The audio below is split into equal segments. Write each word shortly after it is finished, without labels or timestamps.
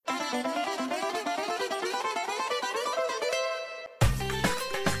Welcome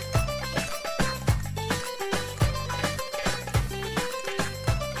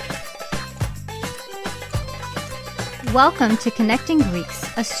to Connecting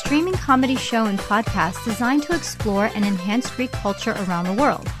Greeks, a streaming comedy show and podcast designed to explore and enhance Greek culture around the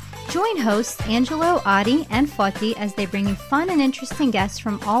world. Join hosts Angelo, Adi, and Foti as they bring you fun and interesting guests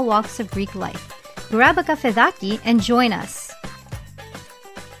from all walks of Greek life. Grab a kafedaki and join us.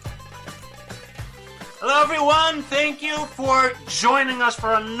 Hello, everyone. Thank you for joining us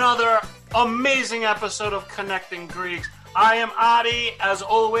for another amazing episode of Connecting Greeks. I am Adi, as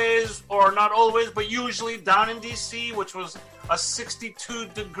always, or not always, but usually down in DC, which was a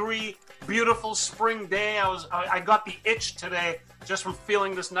 62-degree, beautiful spring day. I got the itch today just from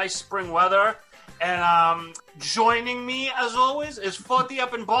feeling this nice spring weather. And joining me, as always, is Foti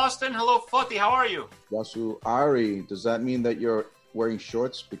up in Boston. Hello, Foti. How are you? Yasu Ari, does that mean that you're wearing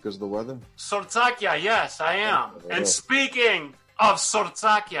shorts because of the weather? Sortsakia, yes, I am. And speaking of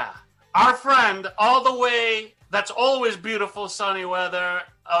Sortsakia, our friend all the way... That's always beautiful, sunny weather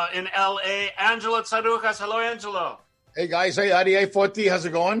in L.A. Angelo Tsarouchas. Hello, Angelo. Hey, guys. Hey, Adi. Hey, Foti. How's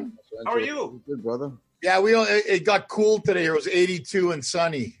it going? How are you? Good, brother. Yeah, it got cool today. It was 82 and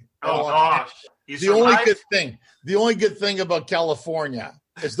sunny. Oh, gosh. The only good thing about California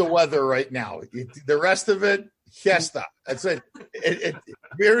is the weather right now. The rest of it, fiesta. That's it.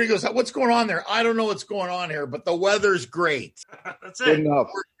 Here he goes, what's going on there? I don't know what's going on here, but the weather's great. That's it. Good enough.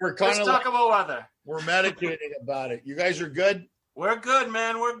 Let's talk about weather. We're meditating about it. You guys are good? We're good,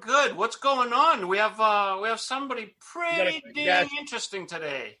 man. We're good. What's going on? We have somebody pretty dang interesting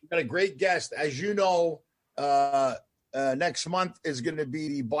today. We got a great guest. As you know, next month is going to be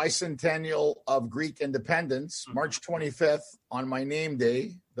the bicentennial of Greek independence, March 25th, on my name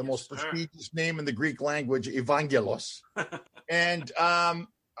day, the most prestigious name in the Greek language, Evangelos. And,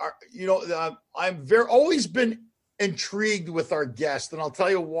 I've always been intrigued with our guest, and I'll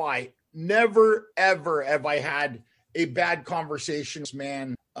tell you why. Never, ever have I had a bad conversation,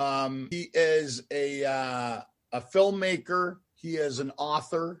 man. He is a filmmaker. He is an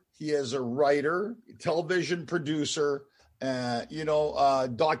author. He is a writer, television producer,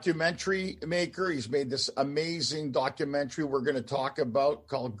 documentary maker. He's made this amazing documentary we're going to talk about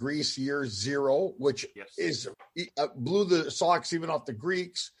called Greece Year Zero, which blew the socks even off the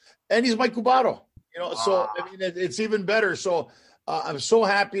Greeks. And he's my Kubato, so I mean, it's even better. So I'm so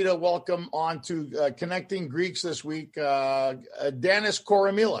happy to welcome on to Connecting Greeks this week, Danis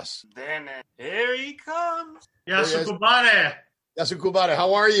Koramilas. Danis, here he comes. Yasu Kubare. Yasu Kubare,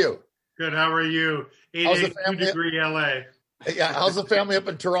 how are you? Good, how are you? 82-degree LA. Yeah, how's the family up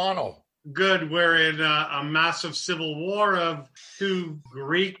in Toronto? Good, we're in a massive civil war of two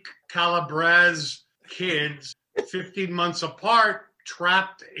Greek Calabrese kids, 15 months apart,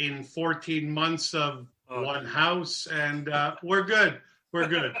 trapped in 14 months of one house, and we're good. We're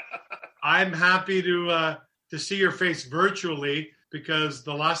good. I'm happy to see your face virtually because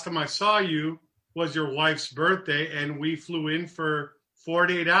the last time I saw you was your wife's birthday, and we flew in for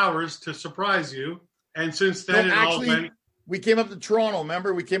 48 hours to surprise you. And since then, we came up to Toronto.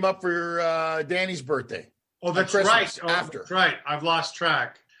 Remember, we came up for Danny's birthday. Oh, that's right. That's right. I've lost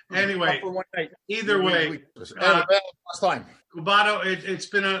track. Anyway, either way, last time. Kubato, it's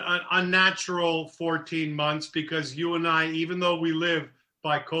been an unnatural 14 months because you and I, even though we live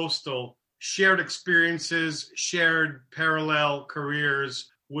bi-coastal, shared experiences, shared parallel careers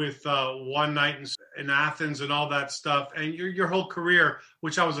with One Night in Athens and all that stuff, and your whole career,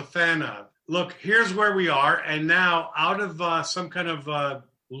 which I was a fan of. Look, here's where we are, and now out of some kind of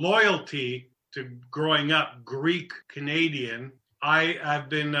loyalty to growing up Greek-Canadian, I have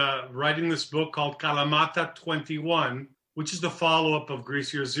been writing this book called Kalamata 21, which is the follow-up of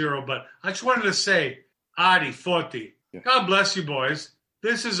Greece Year Zero. But I just wanted to say, Adi, Foti, God bless you boys.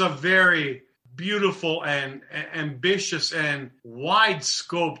 This is a very beautiful and ambitious and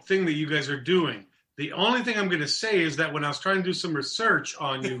wide-scope thing that you guys are doing. The only thing I'm going to say is that when I was trying to do some research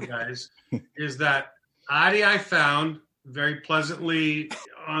on you guys, is that Adi I found very pleasantly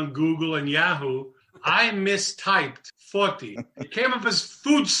on Google and Yahoo, I mistyped Foti. It came up as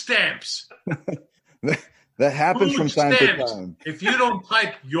food stamps. That happens from time to time. If you don't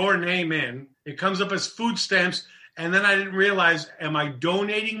type your name in, it comes up as food stamps. And then I didn't realize, am I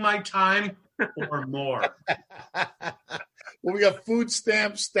donating my time or more? Well, we got food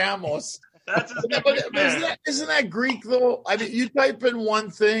stamps, stamos. Isn't that Greek, though? I mean, you type in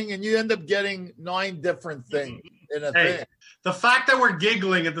one thing and you end up getting 9 different things in a thing. The fact that we're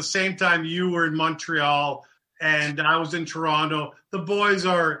giggling at the same time you were in Montreal and I was in Toronto, the boys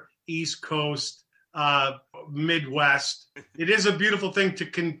are East Coast. Midwest. It is a beautiful thing to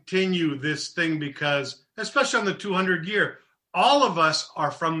continue this thing because, especially on the 200 year, all of us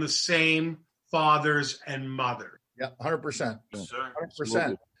are from the same fathers and mothers. Yeah, 100%. Sir.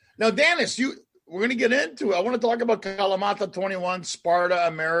 100%. Now, Dennis, we're going to get into it. I want to talk about Kalamata 21, Sparta,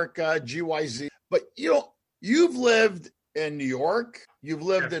 America, GYZ. But, you've lived in New York. You've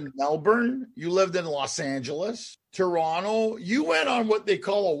lived in Melbourne. You lived in Los Angeles, Toronto. You went on what they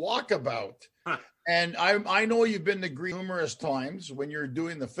call a walkabout. Huh. And I know you've been to Greece numerous times when you're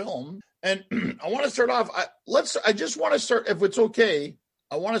doing the film. And I want to start off. I just want to start, if it's okay.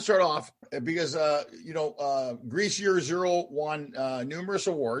 I want to start off because, Greece Year Zero won numerous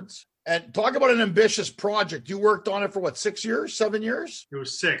awards. And talk about an ambitious project. You worked on it for 6 years, 7 years? It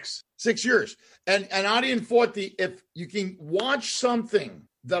was 6. 6 years. And Adi and Forti, if you can watch something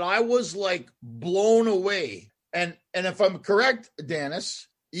that I was like blown away. And if I'm correct, Dennis,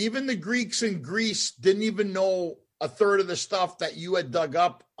 even the Greeks in Greece didn't even know a third of the stuff that you had dug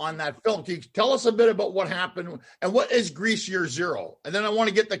up on that film. Can you tell us a bit about what happened and what is Greece Year Zero? And then I want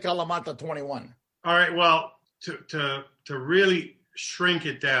to get to Kalamata 21. All right. Well, to really shrink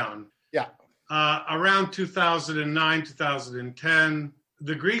it down. Yeah. Around 2009, 2010,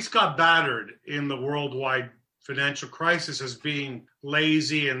 the Greeks got battered in the worldwide financial crisis as being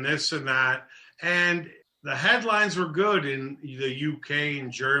lazy and this and that. And the headlines were good in the UK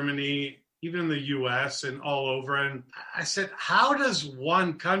and Germany, even in the US and all over. And I said, how does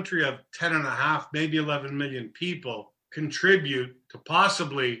one country of 10.5, maybe 11 million people contribute to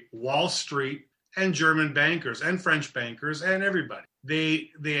possibly Wall Street and German bankers and French bankers and everybody? They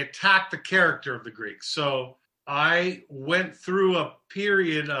attacked the character of the Greeks. So I went through a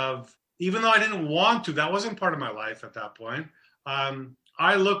period of, even though I didn't want to, that wasn't part of my life at that point.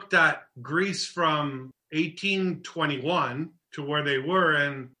 I looked at Greece from 1821 to where they were,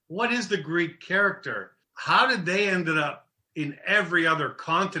 and what is the Greek character? How did they ended up in every other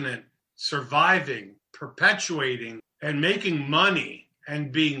continent surviving, perpetuating, and making money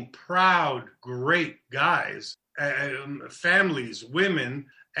and being proud, great guys, families, women,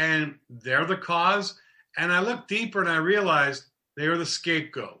 and they're the cause? And I looked deeper and I realized they were the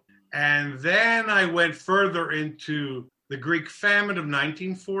scapegoat. And then I went further into the Greek famine of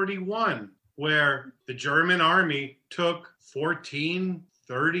 1941, where the German army took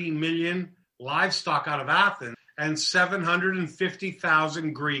 30 million livestock out of Athens, and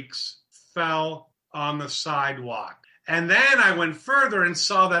 750,000 Greeks fell on the sidewalk. And then I went further and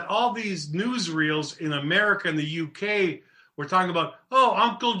saw that all these newsreels in America and the UK were talking about,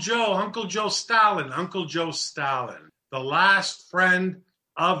 Uncle Joe Stalin, the last friend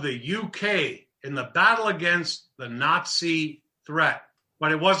of the UK in the battle against the Nazi threat.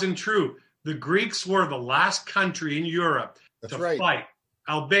 But it wasn't true. The Greeks were the last country in Europe to fight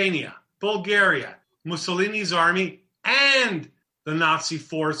Albania, Bulgaria, Mussolini's army, and the Nazi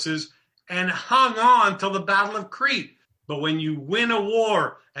forces, and hung on till the Battle of Crete. But when you win a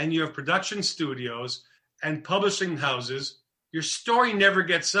war and you have production studios and publishing houses, your story never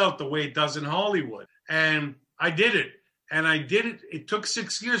gets out the way it does in Hollywood. And I did it. And I did it. It took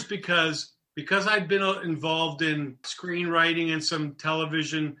 6 years because I'd been involved in screenwriting and some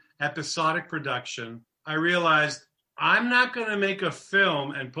television episodic production. I realized I'm not going to make a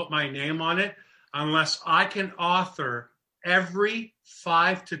film and put my name on it unless I can author every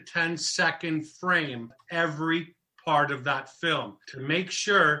 5 to 10 second frame, every part of that film, to make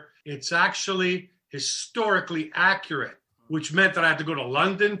sure it's actually historically accurate, which meant that I had to go to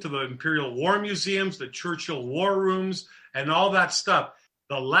London, to the Imperial War Museums, the Churchill War Rooms, and all that stuff.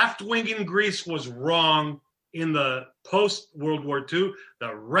 The left wing in Greece was wrong in the post-World War II.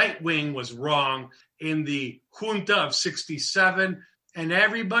 The right wing was wrong in the junta of 67. And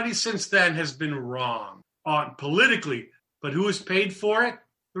everybody since then has been wrong politically. But who has paid for it?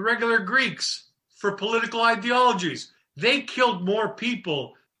 The regular Greeks, for political ideologies. They killed more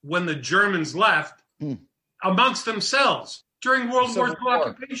people when the Germans left amongst themselves during World War II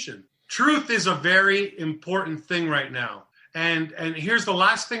occupation. Truth is a very important thing right now. And here's the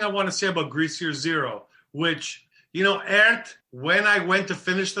last thing I want to say about Greece Year Zero, which, Ert, when I went to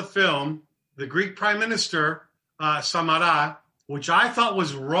finish the film, the Greek Prime Minister, Samara, which I thought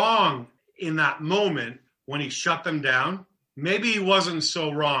was wrong in that moment when he shut them down, maybe he wasn't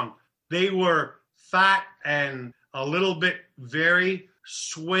so wrong. They were fat and a little bit very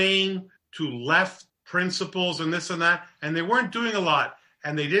swaying to left principles and this and that, and they weren't doing a lot,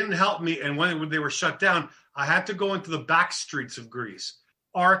 and they didn't help me. And when they were shut down, I had to go into the back streets of Greece,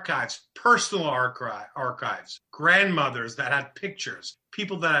 archives, personal archives, grandmothers that had pictures,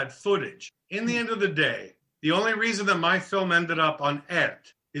 people that had footage. In the end of the day, the only reason that my film ended up on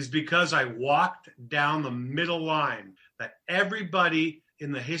ERT is because I walked down the middle line that everybody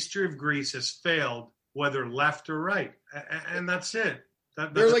in the history of Greece has failed, whether left or right. And that's it.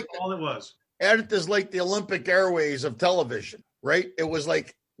 That's like, all it was. It is like the Olympic Airways of television, right? It was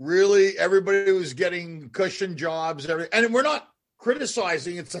like really everybody was getting cushion jobs. And we're not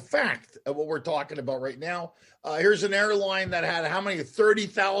criticizing. It's a fact of what we're talking about right now. Here's an airline that had how many?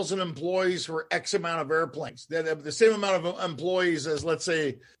 30,000 employees for X amount of airplanes. They have the same amount of employees as, let's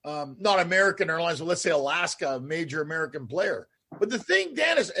say, not American Airlines, but let's say Alaska, a major American player. But the thing,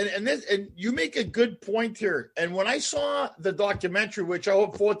 Dennis, and you make a good point here. And when I saw the documentary, which I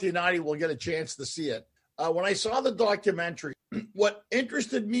hope Fortinati will get a chance to see it, when I saw the documentary, what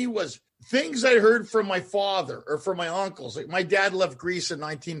interested me was things I heard from my father or from my uncles. Like my dad left Greece in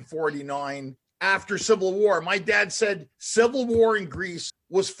 1949 after Civil War. My dad said Civil War in Greece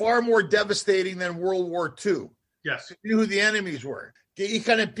was far more devastating than World War II. Yes. He knew who the enemies were.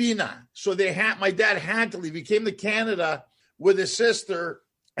 So my dad had to leave. He came to Canada with his sister,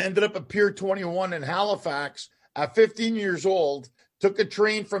 ended up at Pier 21 in Halifax at 15 years old, took a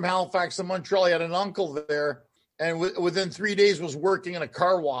train from Halifax to Montreal. He had an uncle there, and within 3 days was working in a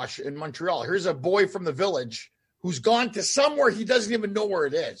car wash in Montreal. Here's a boy from the village who's gone to somewhere he doesn't even know where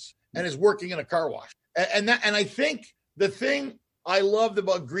it is and is working in a car wash. And I think the thing I loved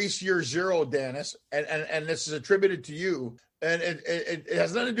about Greece Year Zero, Dennis, and this is attributed to you, and it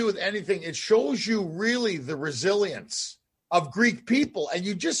has nothing to do with anything. It shows you really the resilience of Greek people. And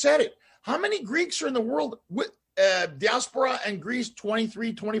you just said it. How many Greeks are in the world? Diaspora and Greece,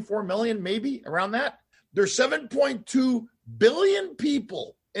 23, 24 million, maybe around that. There's 7.2 billion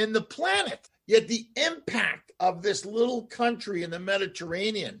people in the planet. Yet the impact of this little country in the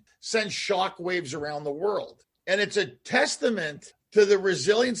Mediterranean sends shockwaves around the world. And it's a testament to the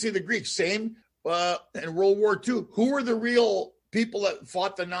resiliency of the Greeks. Same in World War II. Who were the real people that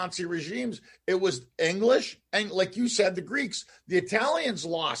fought the Nazi regimes? It was English. And like you said, the Greeks. The Italians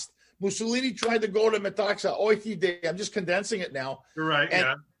lost. Mussolini tried to go to Metaxa, Oitide. I'm just condensing it now. You're right, and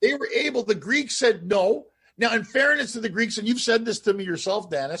yeah. They were able. The Greeks said no. Now, in fairness to the Greeks, and you've said this to me yourself,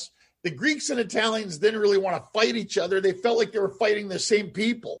 Dennis, the Greeks and Italians didn't really want to fight each other. They felt like they were fighting the same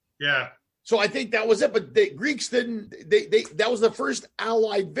people. Yeah. So I think that was it. But the Greeks didn't. That was the first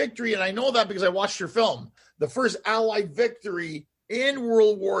Allied victory, and I know that because I watched your film. The first Allied victory in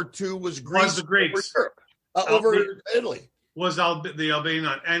World War II was Greece. Was the Greeks over Italy. Was the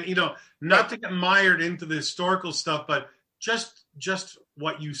Albanian. And, not to get mired into the historical stuff, but just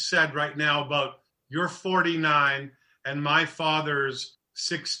what you said right now about your 49 and my father's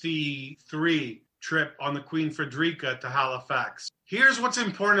 63 trip on the Queen Frederica to Halifax. Here's what's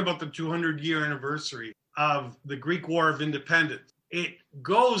important about the 200-year anniversary of the Greek War of Independence. It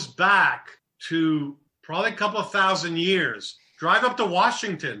goes back to probably a couple of thousand years. Drive up to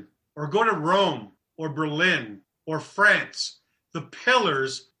Washington or go to Rome or Berlin or France. The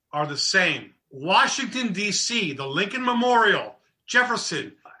pillars are the same. Washington, D.C., the Lincoln Memorial,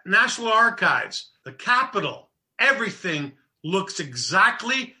 Jefferson, National Archives, the Capitol, everything looks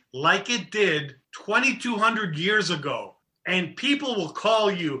exactly like it did 2,200 years ago. And people will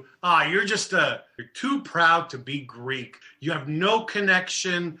call you, you're too proud to be Greek. You have no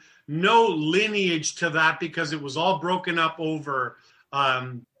connection, no lineage to that because it was all broken up over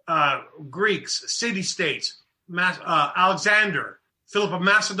Greeks, city-states, Alexander, Philip of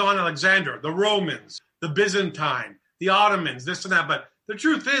Macedon, Alexander, the Romans, the Byzantine, the Ottomans, this and that. But the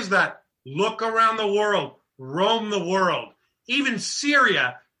truth is that look around the world, roam the world. Even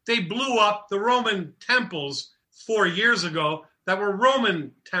Syria, they blew up the Roman temples 4 years ago that were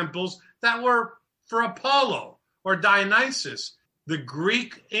Roman temples that were for Apollo or Dionysus. The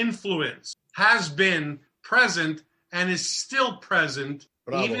Greek influence has been present and is still present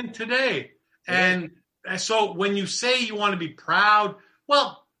even today. And so when you say you want to be proud,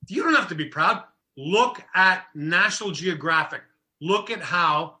 well, you don't have to be proud. Look at National Geographic. Look at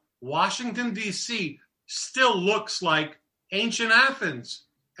how Washington, D.C. still looks like ancient Athens.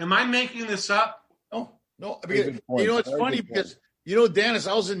 Am I making this up? No. Because, it's funny because, Dennis,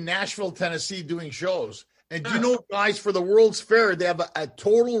 I was in Nashville, Tennessee doing shows. And guys, for the World's Fair, they have a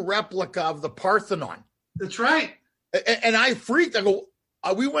total replica of the Parthenon. That's right. And I freaked. I go,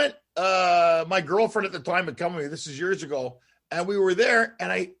 we went, my girlfriend at the time had come with me. This is years ago. And we were there.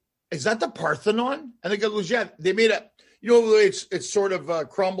 And is that the Parthenon? And the guy goes, yeah. They made it's sort of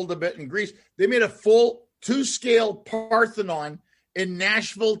crumbled a bit in Greece. They made a full 2-scale Parthenon in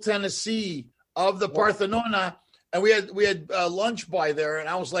Nashville, Tennessee of the Parthenon. And we had lunch by there. And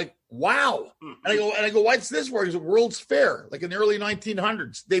I was like, wow. And I go, what's this for? It's a World's Fair, like in the early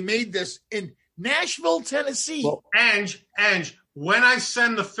 1900s. They made this in Nashville, Tennessee. Well, Ange, when I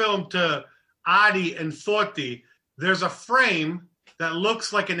send the film to Adi and Forti, there's a frame that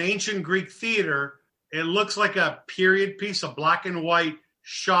looks like an ancient Greek theater. It looks like a period piece, a black and white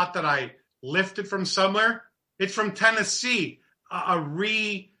shot that I lifted from somewhere. It's from Tennessee, a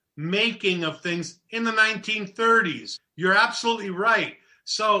remaking of things in the 1930s. You're absolutely right.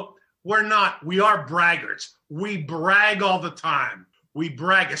 So we are braggarts. We brag all the time. We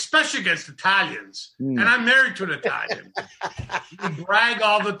brag, especially against Italians. And I'm married to an Italian. We brag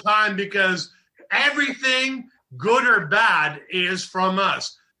all the time because everything, good or bad, is from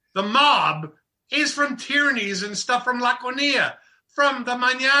us. The mob is from Tyrannies and stuff from Laconia, from the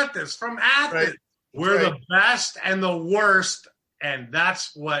Magnates, from Athens. Right. We're the best and the worst, and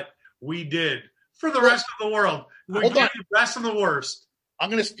that's what we did for the rest of the world. We did the best and the worst.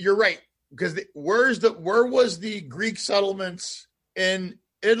 You're right, because where was the Greek settlements in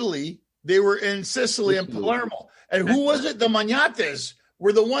Italy? They were in Sicily and Palermo. And who was it? The Magnates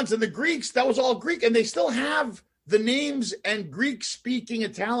were the ones, and the Greeks, that was all Greek, and they still have the names and Greek-speaking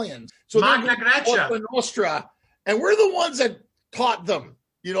Italians. So Magna Grecia. Nostra, and we're the ones that taught them,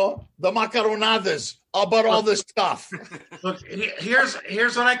 the macaronadas about all this stuff. Look, here's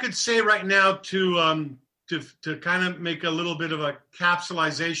what I could say right now to kind of make a little bit of a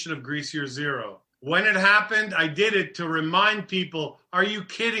capsulization of Greece Year Zero. When it happened, I did it to remind people, are you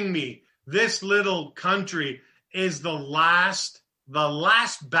kidding me? This little country is the last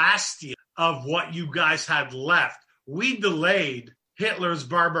bastion of what you guys had left. We delayed Hitler's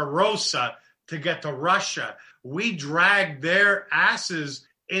Barbarossa to get to Russia. We dragged their asses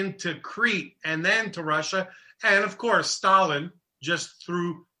into Crete and then to Russia. And of course, Stalin just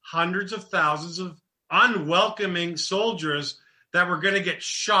threw hundreds of thousands of unwelcoming soldiers that were going to get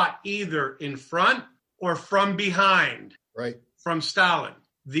shot either in front or from behind. Right. From Stalin.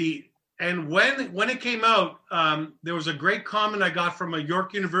 And when it came out, there was a great comment I got from a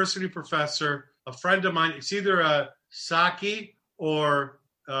York University professor, a friend of mine. It's either Saki or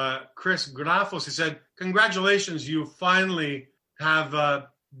Chris Grafos. He said, "Congratulations, you finally have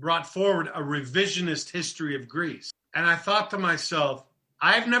brought forward a revisionist history of Greece." And I thought to myself,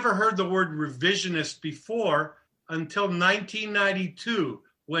 I've never heard the word revisionist before until 1992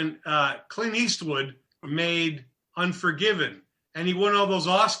 when Clint Eastwood made Unforgiven, and he won all those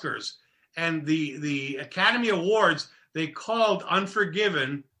Oscars. And the Academy Awards, they called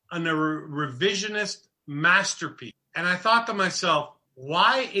Unforgiven a revisionist masterpiece. And I thought to myself,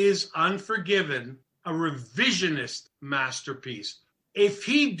 why is Unforgiven a revisionist masterpiece? If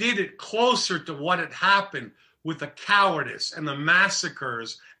he did it closer to what had happened with the cowardice and the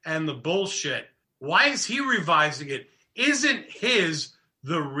massacres and the bullshit, why is he revising it? Isn't his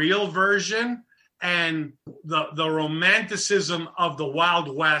the real version and the romanticism of the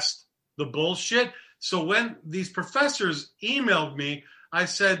Wild West the bullshit? So when these professors emailed me, I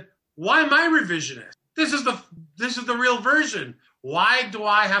said, why am I revisionist? This is the real version. Why do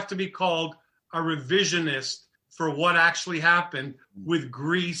I have to be called a revisionist for what actually happened with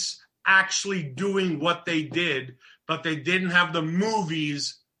Greece actually doing what they did, but they didn't have the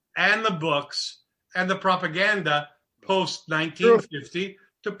movies and the books and the propaganda post 1950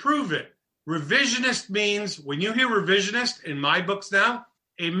 to prove it? Revisionist means, when you hear revisionist in my books now,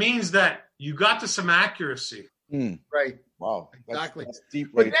 it means that you got to some accuracy. Right. Wow. Exactly. That's deep.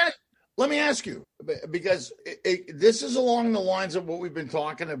 But Dennis, let me ask you, because this is along the lines of what we've been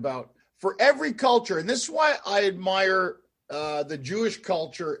talking about. For every culture, and this is why I admire the Jewish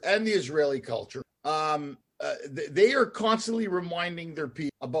culture and the Israeli culture, they are constantly reminding their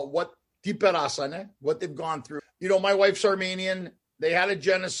people about what they've gone through. My wife's Armenian. They had a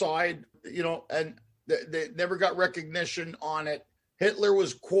genocide, and they never got recognition on it. Hitler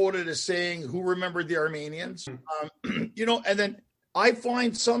was quoted as saying, "Who remembered the Armenians?" And then I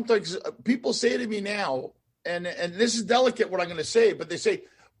find sometimes people say to me now, and this is delicate what I'm going to say, but they say,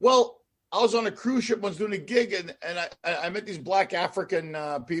 well, I was on a cruise ship once doing a gig, and I met these black African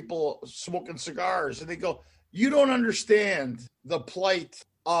people smoking cigars, and they go, "You don't understand the plight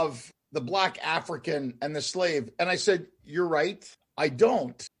of the black African and the slave." And I said, "You're right, I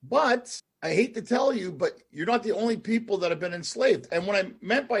don't. But I hate to tell you, but you're not the only people that have been enslaved." And what I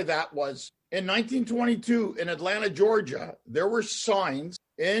meant by that was, in 1922 in Atlanta, Georgia, there were signs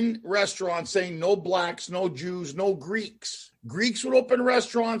in restaurants saying no blacks, no Jews, no Greeks. Greeks would open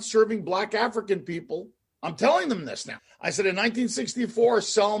restaurants serving black African people. I'm telling them this now. I said in 1964,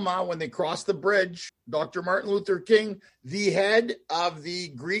 Selma, when they crossed the bridge, Dr. Martin Luther King, the head of the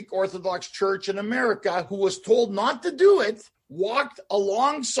Greek Orthodox Church in America, who was told not to do it, walked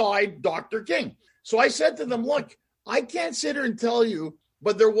alongside Dr. King. So I said to them, look, I can't sit here and tell you,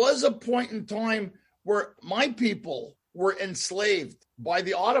 but there was a point in time where my people were enslaved by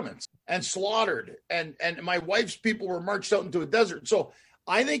the Ottomans and slaughtered, and my wife's people were marched out into a desert. So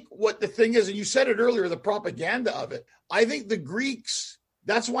I think what the thing is, and you said it earlier, the propaganda of it, I think the Greeks,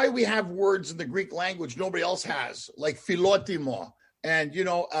 that's why we have words in the Greek language nobody else has, like philotimo, and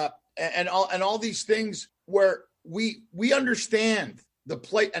and all these things where we understand the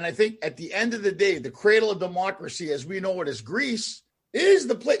play. And I think at the end of the day, the cradle of democracy, as we know it as Greece, is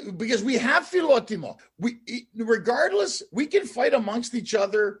the place, because we have philotimo. Regardless, we can fight amongst each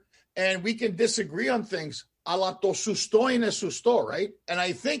other and we can disagree on things. Ala to susto in susto, right? And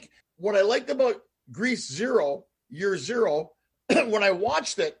I think what I liked about Greece Zero, Year Zero, when I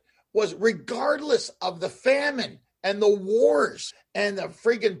watched it, was regardless of the famine and the wars and the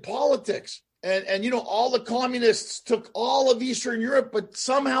friggin' politics, and all the communists took all of Eastern Europe, but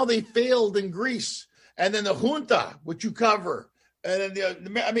somehow they failed in Greece. And then the junta, which you cover. And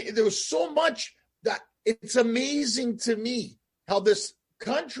then there was so much that it's amazing to me how this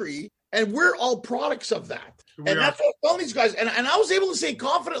country, and we're all products of that. And that's what I'm telling these guys. And I was able to say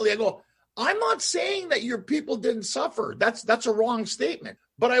confidently, I go, I'm not saying that your people didn't suffer. That's a wrong statement.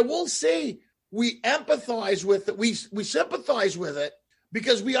 But I will say we empathize with it. We sympathize with it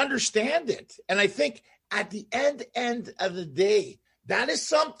because we understand it. And I think at the end of the day, that is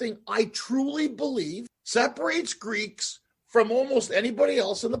something I truly believe separates Greeks from almost anybody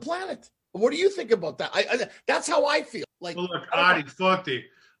else on the planet. What do you think about that? That's how I feel. Like, well, look, Adi, Foti,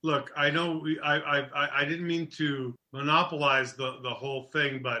 look, I know I didn't mean to monopolize the whole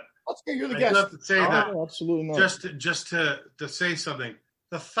thing, but you're the I guest. have to say that absolutely not. Just to say something.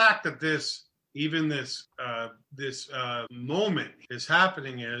 The fact that this moment is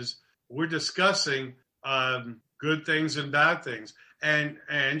happening is we're discussing good things and bad things, and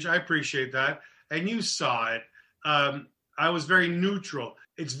I appreciate that, and you saw it. I was very neutral.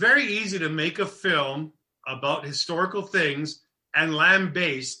 It's very easy to make a film about historical things and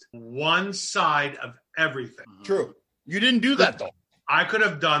lambaste one side of everything. True. You didn't do that, though. I could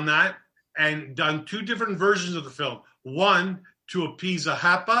have done that and done two different versions of the film. One to appease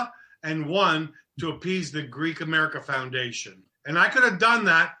AHAPA and one to appease the Greek America Foundation. And I could have done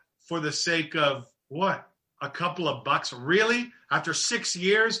that for the sake of, what, a couple of bucks? Really? After 6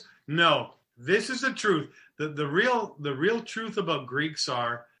 years? No. This is the truth. The real truth about Greeks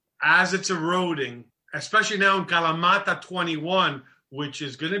are, as it's eroding, especially now in Kalamata 21, which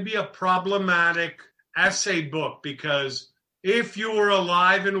is going to be a problematic essay book, because if you were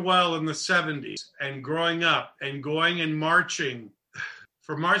alive and well in the 70s and growing up and going and marching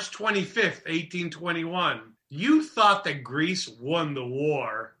for March 25th, 1821, you thought that Greece won the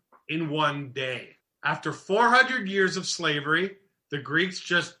war in one day. After 400 years of slavery, the Greeks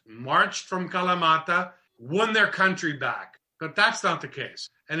just marched from Kalamata, won their country back. But that's not the case.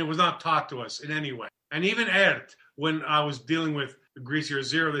 And it was not taught to us in any way. And even Ert, when I was dealing with Greece Year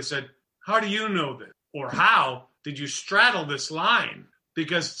Zero, they said, how do you know this? Or how did you straddle this line?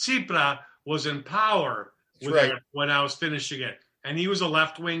 Because Tsipras was in power when I was finishing it. And he was a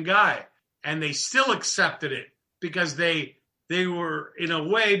left-wing guy. And they still accepted it because they were, in a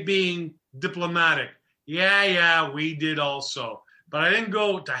way, being diplomatic. Yeah, we did also. But I didn't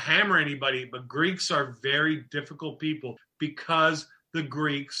go to hammer anybody. But Greeks are very difficult people because the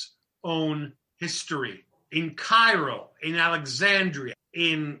Greeks own history. In Cairo, in Alexandria,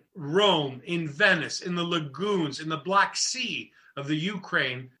 in Rome, in Venice, in the lagoons, in the Black Sea of the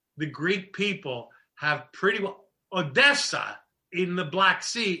Ukraine, the Greek people have pretty well. Odessa in the Black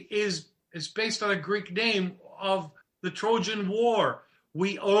Sea is based on a Greek name of the Trojan War.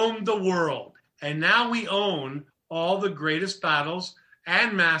 We own the world. And now we own all the greatest battles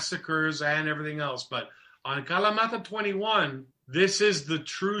and massacres and everything else. But on Kalamata 21, this is the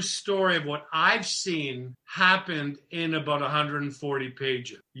true story of what I've seen happened in about 140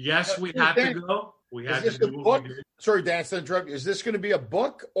 pages. Yes, we had to go. We had to do what we did. Sorry, Dan, to interrupt you. Is this going to be a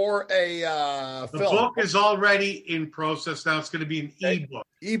book or a film? The book is already in process now. It's going to be an ebook.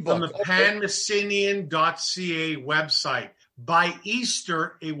 From the panmessinian.ca website. By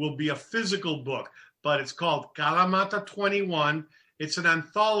Easter, it will be a physical book, but it's called Kalamata 21. It's an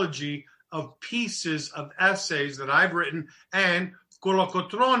anthology of pieces of essays that I've written, and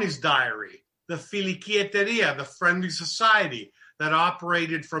Kolokotroni's diary, the Filikieteria, the friendly society that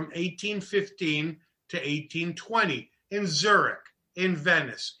operated from 1815 to 1820 in Zurich, in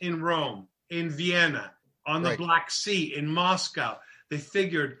Venice, in Rome, in Vienna, on the Black Sea, in Moscow. They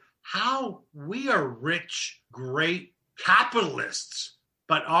figured how we are rich, great capitalists,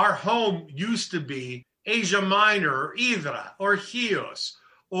 but our home used to be Asia Minor or Hydra or Chios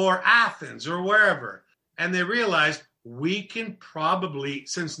or Athens or wherever. And they realized we can probably,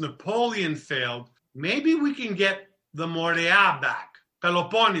 since Napoleon failed, maybe we can get the Moreabac,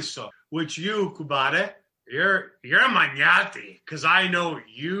 Peloponneso, which you, Kubate, you're Magnati, because I know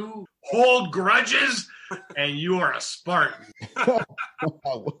you hold grudges and you are a Spartan.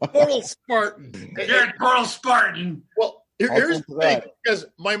 Total Spartan. You're a total Spartan. Well, here's the thing, because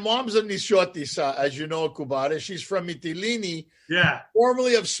my mom's a Nishotis, as you know, Kubate. She's from Mytilene,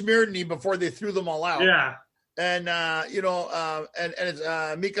 formerly of Smyrni before they threw them all out. Yeah. And, and it's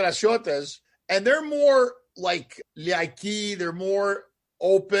Mikrashotes, and they're more like Liaki, they're more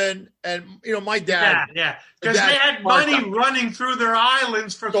open, and my dad, because they had money running through their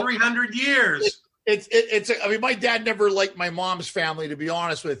islands for 300 years. It's I mean, my dad never liked my mom's family, to be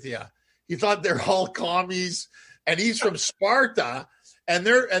honest with you. He thought they're all commies, and he's from Sparta, and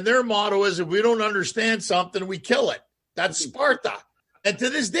their motto is, if we don't understand something, we kill it. That's Sparta. And to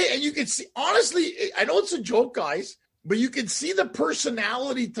this day, and you can see, honestly, I know it's a joke, guys, but you can see the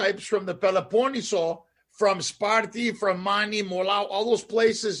personality types from the Peloponneso, from Sparti, from Mani, Molau, all those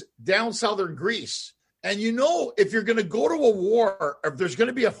places down southern Greece. And if you're going to go to a war, or if there's going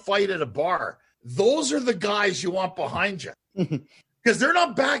to be a fight at a bar, those are the guys you want behind you. Because they're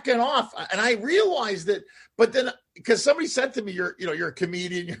not backing off. And I realized that, but then, because somebody said to me, you're a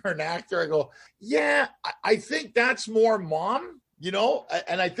comedian, you're an actor. I go, yeah, I think that's more mom.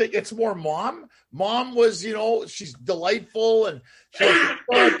 And I think it's more mom. Mom was, she's delightful, and she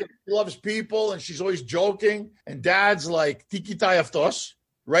loves people, and she's always joking. And dad's like tiki tayaftos,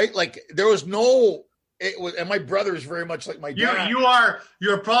 right? Like there was no. And my brother is very much like my dad.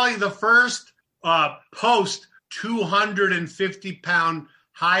 You're probably the first post 250-pound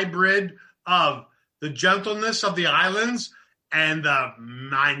hybrid of the gentleness of the islands and the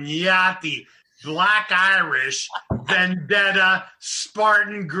Magnati. Black Irish, vendetta,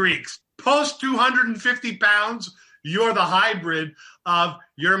 Spartan Greeks. Post 250 pounds, you're the hybrid of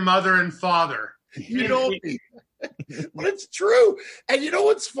your mother and father. But it's true. And you know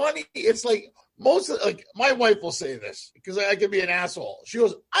what's funny? It's like my wife will say this, because I can be an asshole. She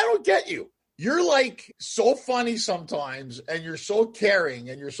goes, I don't get you. You're like so funny sometimes, and you're so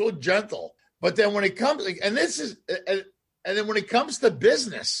caring, and you're so gentle. But then when it comes, and then when it comes to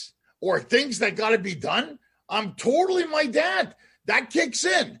business, or things that got to be done, I'm totally my dad. That kicks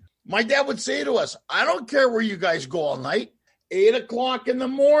in. My dad would say to us, I don't care where you guys go all night. 8:00 in the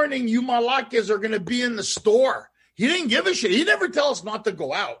morning, you malakas are going to be in the store. He didn't give a shit. He never tell us not to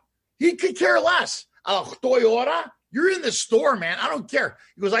go out. He could care less. You're in the store, man. I don't care.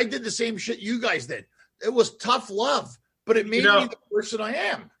 He goes, I did the same shit you guys did. It was tough love, but it made me the person I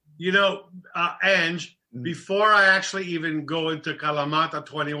am. Ange, before I actually even go into Kalamata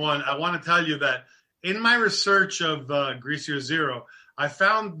 21, I want to tell you that in my research of Greece Year Zero, I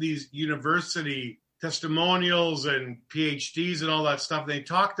found these university testimonials and PhDs and all that stuff. They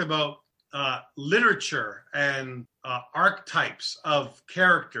talked about literature and archetypes of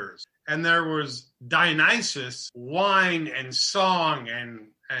characters. And there was Dionysus, wine and song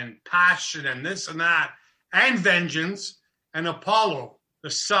and passion and this and that, and vengeance, and Apollo, the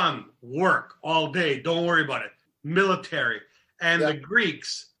sun, work all day. Don't worry about it. Military. And the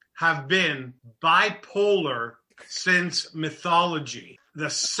Greeks have been bipolar since mythology. The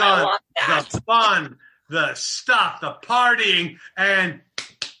sun, the fun, the stuff, the partying, and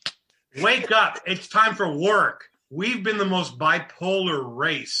wake up. It's time for work. We've been the most bipolar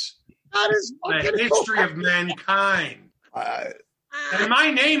race in the history of mankind. And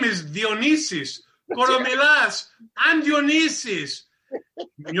my name is Dionysus. Koromilas. I'm Dionysus.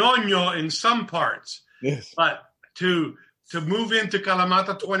 Ñoño in some parts. Yes. But to move into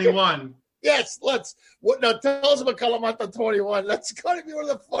Kalamata 21. Yes, now tell us about Kalamata 21. That's got to be one of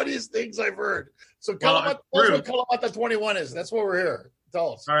the funniest things I've heard. So tell us what Kalamata 21 is. That's why we're here.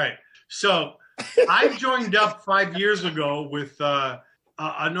 Tell us. All right. So I joined up 5 years ago with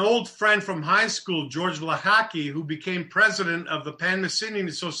an old friend from high school, George Lahaki, who became president of the Pan-Messinian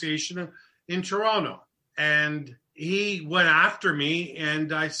Association in Toronto. And he went after me,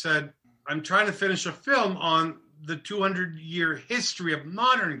 and I said, I'm trying to finish a film on the 200-year history of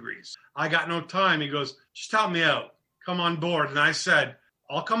modern Greece. I got no time. He goes, just help me out. Come on board. And I said,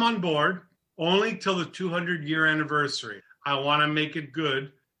 I'll come on board only till the 200-year anniversary. I want to make it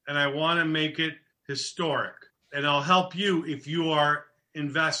good, and I want to make it historic. And I'll help you if you are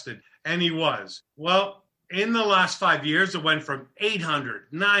invested. And he was. Well, in the last 5 years, it went from 800,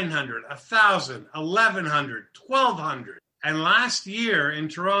 900, 1,000, 1,100, 1,200. And last year in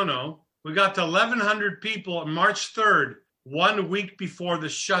Toronto, we got to 1,100 people on March 3rd, 1 week before the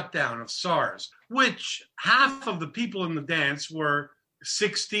shutdown of SARS, which half of the people in the dance were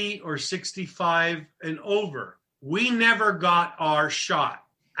 60 or 65 and over. We never got our shot.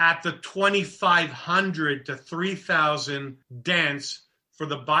 at the 2,500 to 3,000 dance for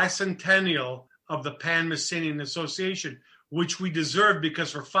the bicentennial of the Pan-Messenian Association, which we deserve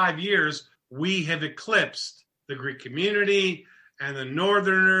because for 5 years we have eclipsed the Greek community and the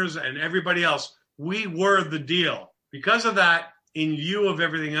Northerners and everybody else. We were the deal. Because of that, in lieu of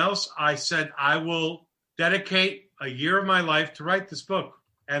everything else, I said I will dedicate a year of my life to write this book.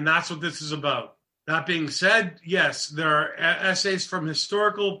 And that's what this is about. That being said, yes, there are essays from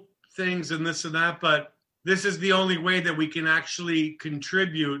historical things and this and that, but this is the only way that we can actually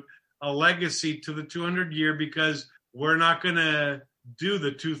contribute a legacy to the 200 year, because we're not going to do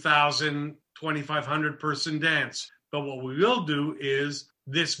the 2,000, 2,500 person dance. But what we will do is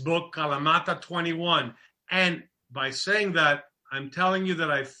this book, Kalamata 21. And by saying that, I'm telling you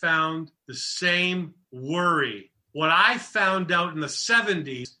that I found the same worry. What I found out in the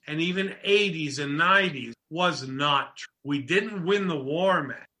 70s and even 80s and 90s was not true. We didn't win the war,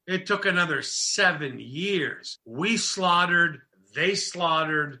 man. It took another 7 years. We slaughtered, they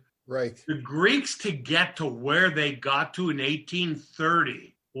slaughtered. Right. The Greeks, to get to where they got to in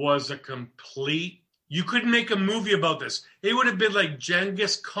 1830 was a complete... You couldn't make a movie about this. It would have been like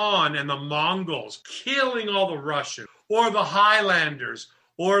Genghis Khan and the Mongols killing all the Russians, or the Highlanders,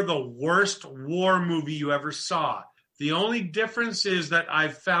 or the worst war movie you ever saw. The only difference is that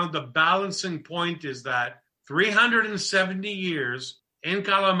I've found the balancing point is that 370 years in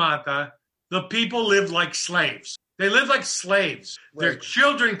Kalamata, the people lived like slaves. They lived like slaves. Right. Their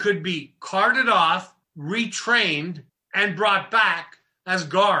children could be carted off, retrained, and brought back as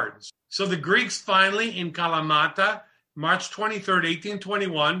guards. So the Greeks finally, in Kalamata, March 23rd,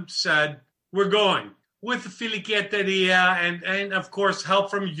 1821, said, we're going. With the Filikieteria and of course, help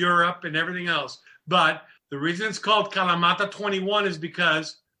from Europe and everything else. But the reason it's called Kalamata 21 is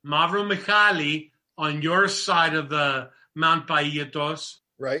because Mavro Michali, on your side of the Mount Paitos,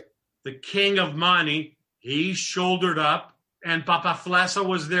 right, the king of Mani, he shouldered up, and Papa Flessa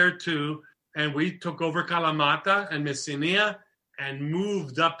was there too. And we took over Kalamata and Messenia and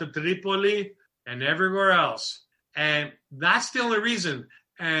moved up to Tripoli and everywhere else. And that's the only reason.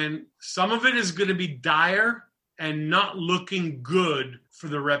 And some of it is going to be dire and not looking good for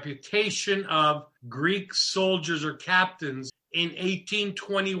the reputation of Greek soldiers or captains in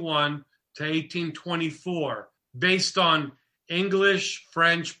 1821 to 1824, based on English,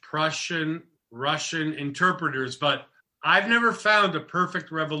 French, Prussian, Russian interpreters. But I've never found a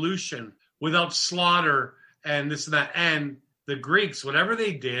perfect revolution without slaughter and this and that. And the Greeks, whatever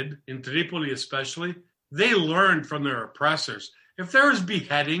they did, in Tripoli especially, they learned from their oppressors. If there was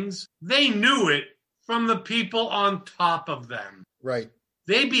beheadings, they knew it from the people on top of them. Right.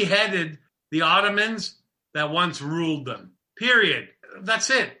 They beheaded the Ottomans that once ruled them. Period. That's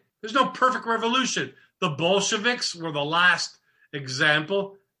it. There's no perfect revolution. The Bolsheviks were the last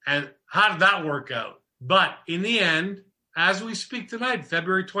example. And how did that work out? But in the end, as we speak tonight,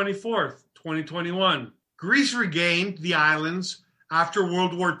 February 24th, 2021, Greece regained the islands after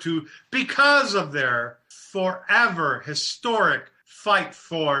World War II because of their forever historic fight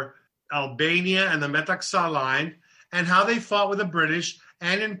for Albania and the Metaxa line, and how they fought with the British,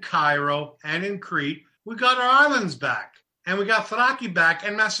 and in Cairo and in Crete. We got our islands back, and we got Thrace back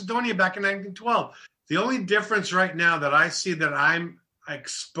and Macedonia back in 1912. The only difference right now that I see that I'm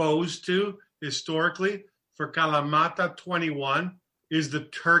exposed to historically for Kalamata 21 is the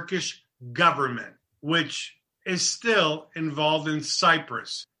Turkish government, which is still involved in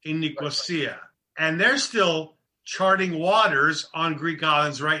Cyprus, in Nicosia. And they're still charting waters on Greek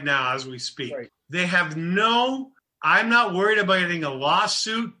islands right now as we speak. Right. They have I'm not worried about getting a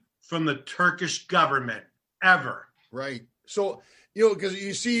lawsuit from the Turkish government, ever. Right. So, because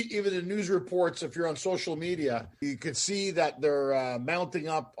you see even in news reports, if you're on social media, you could see that they're mounting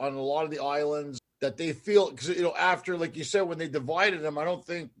up on a lot of the islands that they feel, because, after, like you said, when they divided them, I don't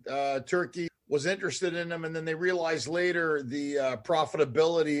think Turkey was interested in them. And then they realized later the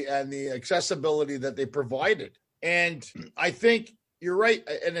profitability and the accessibility that they provided. And I think you're right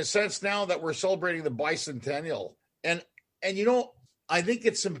in a sense now that we're celebrating the bicentennial. And I think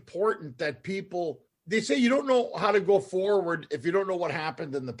it's important that people, they say you don't know how to go forward if you don't know what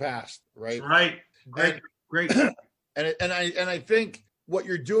happened in the past, right? Right. Great. And I think what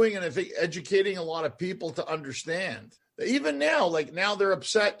you're doing, and I think educating a lot of people to understand that even now, like now they're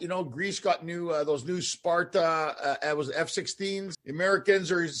upset, Greece got those new Sparta, it was F-16s. The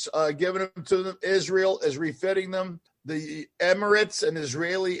Americans are giving them to them. Israel is refitting them. The Emirates and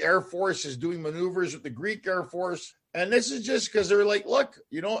Israeli Air Force is doing maneuvers with the Greek Air Force. And this is just because they're like, look,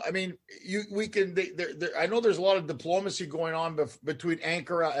 I know there's a lot of diplomacy going on between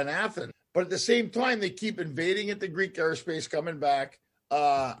Ankara and Athens, but at the same time, they keep invading into Greek airspace, coming back.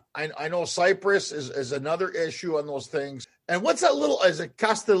 I know Cyprus is another issue on those things. And what's that little? Is it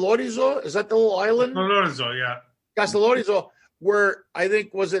Castellorizo? Is that the little island? Castellorizo, yeah. Castellorizo, where I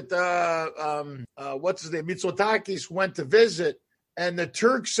think what's his name? Mitsotakis went to visit, and the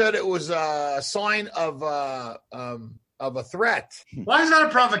Turks said it was a sign of a threat. Why is that a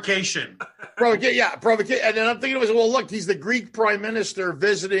provocation? Provocation. And then I'm thinking of it, well, look, he's the Greek prime minister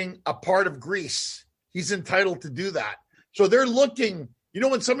visiting a part of Greece. He's entitled to do that. So they're looking,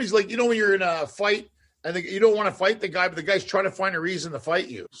 when somebody's like, when you're in a fight and you don't want to fight the guy, but the guy's trying to find a reason to fight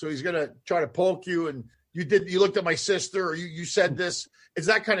you. So he's going to try to poke you. And you looked at my sister, or you said this. It's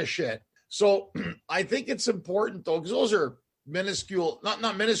that kind of shit. So I think it's important, though, because those are minuscule,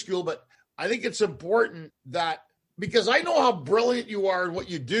 not minuscule, but I think it's important that, because I know how brilliant you are in what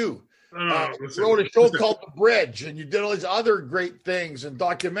you do. You wrote a show called The Bridge, and you did all these other great things and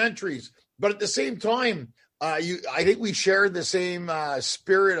documentaries. But at the same time, I think we shared the same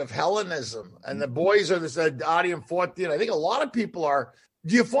spirit of Hellenism, and the boys are this Adi and Forti, and I think a lot of people are.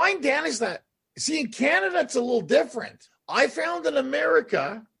 Do you find, Dan, is that, see, in Canada, it's a little different. I found in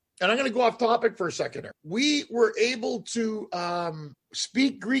America, and I'm going to go off topic for a second here, we were able to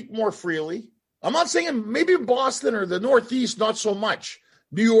speak Greek more freely. I'm not saying maybe in Boston or the Northeast, not so much.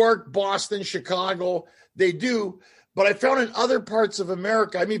 New York, Boston, Chicago, they do. But I found in other parts of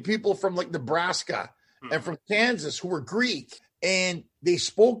America, I mean, people from like Nebraska and from Kansas who were Greek, and they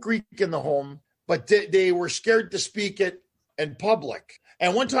spoke Greek in the home, but they were scared to speak it in public.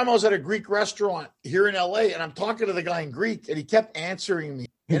 And one time I was at a Greek restaurant here in LA, and I'm talking to the guy in Greek, and he kept answering me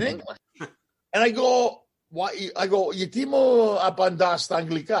in English. And I go, Yetimo apandas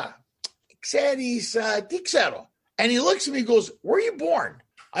Anglika. And he looks at me and goes, where are you born?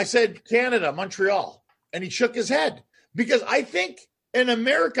 I said, Canada, Montreal. And he shook his head, because I think in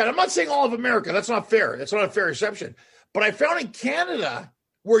America, and I'm not saying all of America, that's not fair. That's not a fair reception. But I found in Canada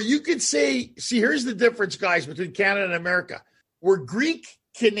where you could say, see, here's the difference, guys, between Canada and America. We're Greek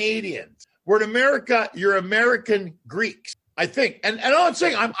Canadians. We're in America, you're American Greeks, I think. And I'm not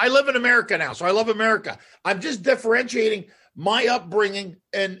saying I live in America now, so I love America. I'm just differentiating my upbringing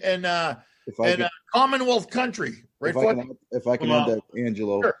in a Commonwealth country. Right? If I can add that,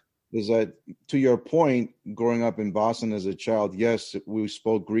 Angelo, sure. Is that, to your point, growing up in Boston as a child, yes, we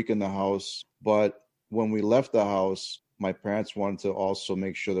spoke Greek in the house, but when we left the house, my parents wanted to also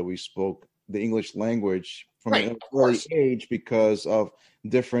make sure that we spoke the English language from an early age, because of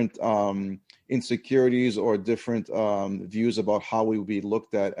different insecurities or different views about how we would be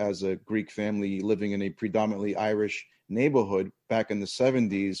looked at as a Greek family living in a predominantly Irish neighborhood back in the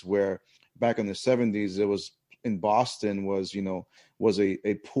 70s, where back in the 70s, it was in Boston was a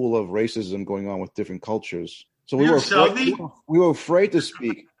pool of racism going on with different cultures. So we were afraid to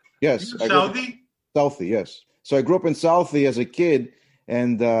speak. Yes. Southie, yes. So I grew up in Southie as a kid,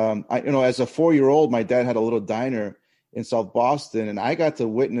 and as a 4-year-old, my dad had a little diner in South Boston, and I got to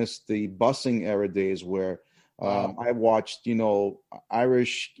witness the busing era days where I watched,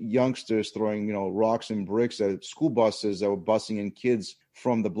 Irish youngsters throwing, rocks and bricks at school buses that were busing in kids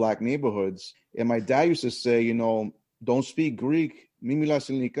from the black neighborhoods. And my dad used to say, don't speak Greek. So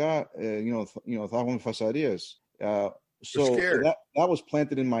that was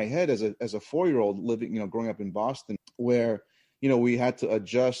planted in my head as a 4-year-old living, growing up in Boston, where, we had to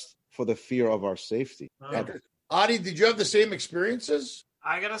adjust for the fear of our safety. Adi, did you have the same experiences?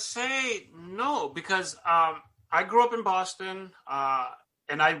 I gotta say no, because I grew up in Boston,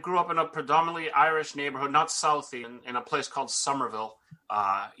 and I grew up in a predominantly Irish neighborhood, not Southie, in a place called Somerville.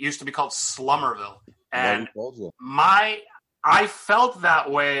 Used to be called Slummerville. And I felt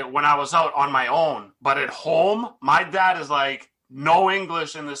that way when I was out on my own. But at home, my dad is like, no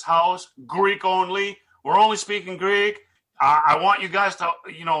English in this house, Greek only. We're only speaking Greek. I want you guys to,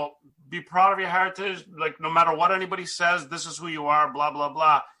 be proud of your heritage. Like, no matter what anybody says, this is who you are, blah, blah,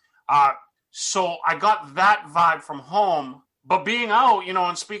 blah. So I got that vibe from home. But being out,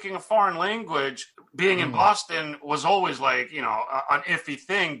 and speaking a foreign language, being in Boston was always like, an iffy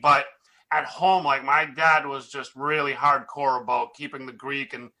thing. But at home, like, my dad was just really hardcore about keeping the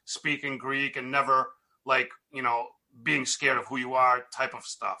Greek and speaking Greek and never, like, being scared of who you are type of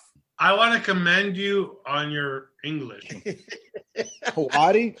stuff. I want to commend you on your English. Oh,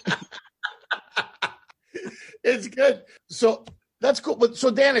 Adi? It's good. So that's cool. But so,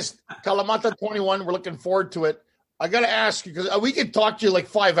 Dennis, Kalamata 21, we're looking forward to it. I got to ask you, because we could talk to you like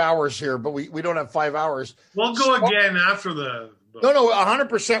 5 hours here, but we don't have 5 hours. We'll go again after the... No,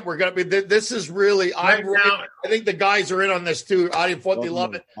 100%. We're going to be... This is really... I think the guys are in on this too. Adi and Forti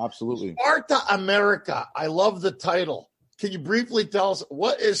love it. Absolutely. Sparta America. I love the title. Can you briefly tell us,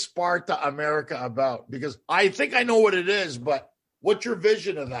 what is Sparta America about? Because I think I know what it is, but What's your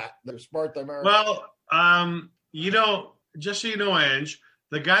vision of that, the Sparta America? Well, just so you know, Ange,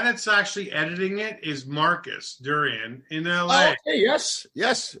 the guy that's actually editing it is Marcus Durian in LA. Oh, okay, yes.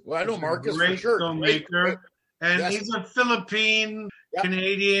 Well, I know Marcus for sure. Filmmaker, great. And yes. He's a Philippine,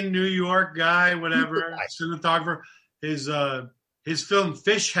 Canadian, New York guy, whatever, cinematographer. His film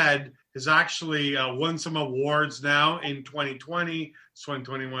Fish Head has actually won some awards now in 2020,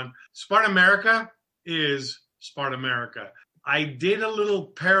 2021. Sparta America is Sparta America. I did a little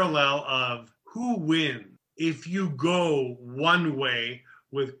parallel of who wins if you go one way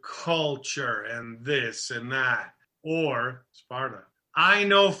with culture and this and that, or Sparta. I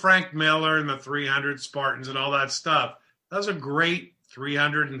know Frank Miller and the 300 Spartans and all that stuff. That was a great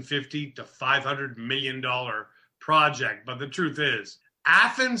 $350 to $500 million project. But the truth is,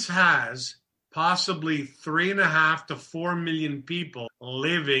 Athens has possibly 3.5 to 4 million people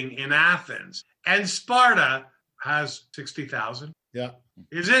living in Athens. And Sparta has 60,000. Yeah.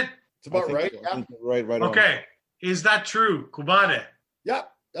 Is it? It's about right. Yeah. Right. Okay. On. Is that true, Kubate? Yeah,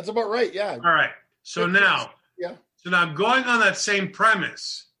 that's about right. Yeah. All right. So now going on that same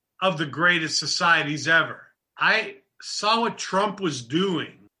premise of the greatest societies ever, I saw what Trump was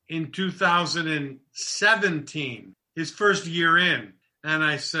doing in 2017, his first year in. And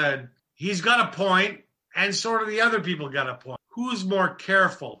I said, he's got a point, and sort of the other people got a point. Who's more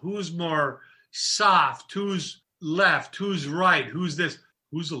careful? Who's more soft? Who's left? Who's right? Who's this?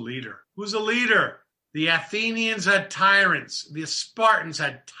 Who's a leader? Who's a leader? The Athenians had tyrants. The Spartans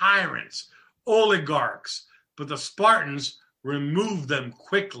had tyrants, oligarchs. But the Spartans removed them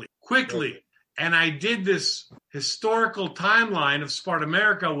quickly. And I did this historical timeline of Sparta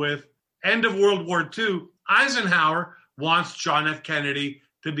America with end of World War II. Eisenhower wants John F. Kennedy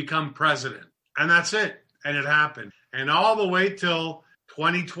to become president. And that's it. And it happened. And all the way till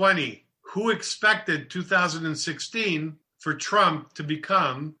 2020, who expected 2016 for Trump to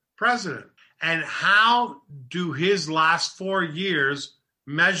become president? And how do his last 4 years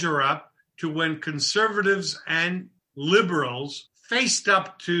measure up to when conservatives and liberals faced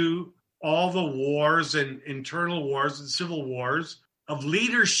up to all the wars and internal wars and civil wars of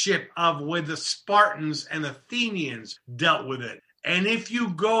leadership of when the Spartans and Athenians dealt with it? And if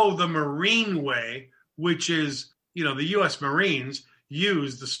you go the Marine way, which is, the U.S. Marines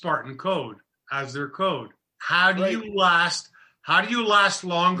use the Spartan code as their code. How do you last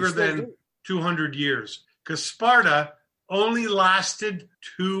longer than 200 years? Because Sparta only lasted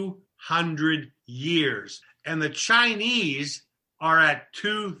 200 years. And the Chinese are at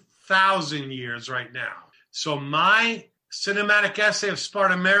 2,000 years right now. So my cinematic essay of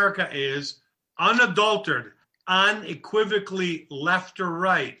Sparta America is unadulterated, unequivocally left or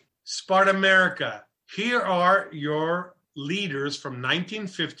right. Sparta America, here are your leaders from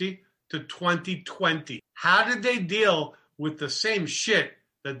 1950 to 2020. How did they deal with the same shit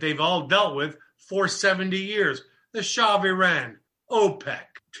that they've all dealt with for 70 years? The Shah of Iran, OPEC,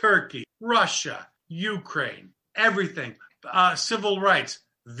 Turkey, Russia, Ukraine, everything. Civil rights,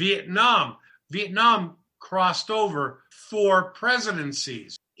 Vietnam. Vietnam crossed over 4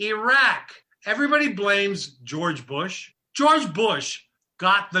 presidencies. Iraq. Everybody blames George Bush. George Bush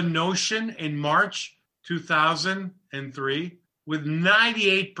got the notion in March 2003 with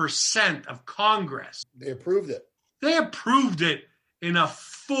 98% of Congress. They approved it. They approved it in a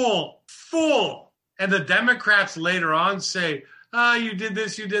full. And the Democrats later on say, you did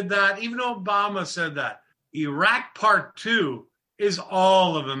this, you did that. Even Obama said that. Iraq Part 2 is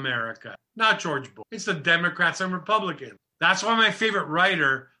all of America, not George Bush. It's the Democrats and Republicans. That's why my favorite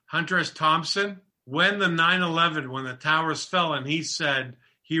writer, Hunter S. Thompson, when the 9/11, when the towers fell, and he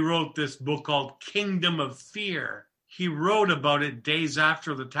wrote this book called Kingdom of Fear. He wrote about it days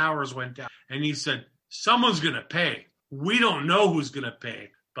after the towers went down. And he said, someone's going to pay. We don't know who's going to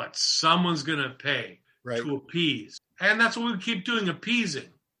pay, but someone's going to pay to appease. And that's what we keep doing, appeasing.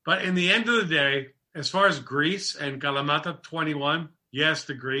 But in the end of the day, as far as Greece and Kalamata 21, yes,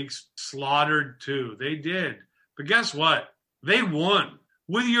 the Greeks slaughtered too. They did. But guess what? They won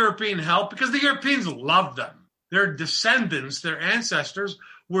with European help because the Europeans loved them. Their descendants, their ancestors,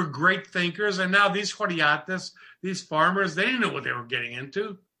 were great thinkers. And now these Horiatas, these farmers, they didn't know what they were getting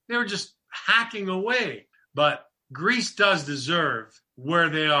into. They were just hacking away. But Greece does deserve where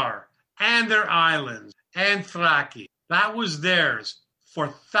they are and their islands and Thrace. That was theirs for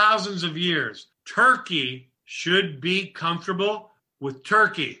thousands of years. Turkey should be comfortable with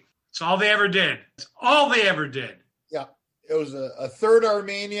Turkey. That's all they ever did. That's all they ever did. Yeah. It was a third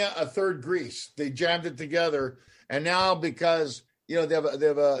Armenia, a third Greece. They jammed it together. And now because, they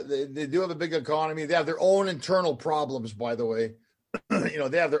do have a big economy. They have their own internal problems, by the way.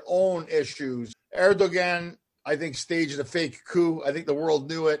 They have their own issues. Erdogan I think, staged a fake coup. I think the world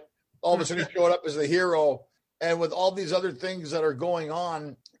knew it. All of a sudden he showed up as the hero. And with all these other things that are going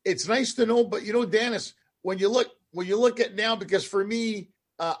on, it's nice to know. But, Dennis, when you look at now, because for me,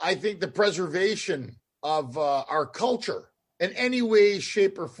 I think the preservation of our culture in any way,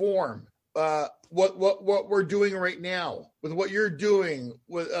 shape, or form, what we're doing right now, with what you're doing,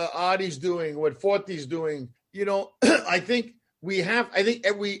 what Adi's doing, what Forti's doing, I think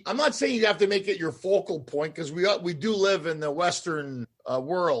I'm not saying you have to make it your focal point, because we do live in the Western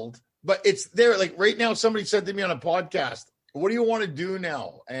world, but it's there. Like right now, somebody said to me on a podcast, "What do you want to do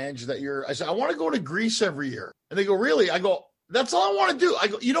now, Ange, I said, I want to go to Greece every year. And they go, really? I go, that's all I want to do. I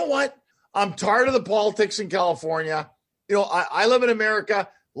go, you know what? I'm tired of the politics in California. I live in America.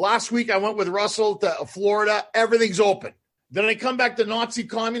 Last week, I went with Russell to Florida. Everything's open. Then I come back to Nazi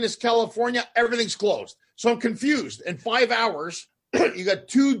communist California. Everything's closed. So I'm confused. In 5 hours, you got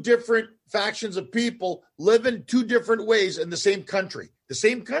two different factions of people living two different ways in the same country.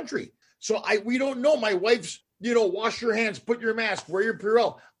 So we don't know. My wife's, wash your hands, put your mask, wear your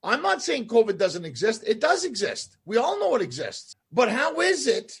Purell. I'm not saying COVID doesn't exist. It does exist. We all know it exists. But how is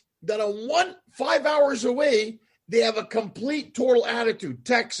it that 5 hours away, they have a complete total attitude?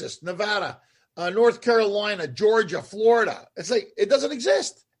 Texas, Nevada, North Carolina, Georgia, Florida. It's like, it doesn't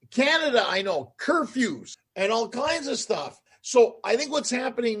exist. Canada, I know, curfews and all kinds of stuff. So I think what's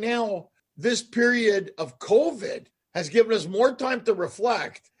happening now, this period of COVID has given us more time to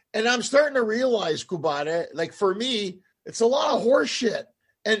reflect. And I'm starting to realize, Kubata, like for me, it's a lot of horse shit.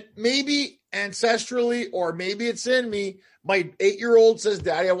 And maybe ancestrally, or maybe it's in me, my 8-year-old says,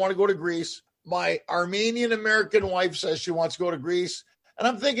 Daddy, I want to go to Greece. My Armenian American wife says she wants to go to Greece. And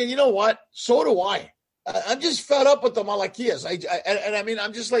I'm thinking, you know what? So do I. I'm just fed up with the Malachias.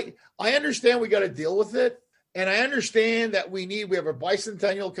 I'm just like, I understand we got to deal with it. And I understand that we have a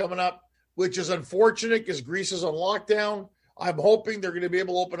bicentennial coming up, which is unfortunate because Greece is on lockdown. I'm hoping they're going to be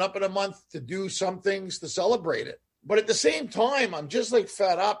able to open up in a month to do some things to celebrate it. But at the same time, I'm just like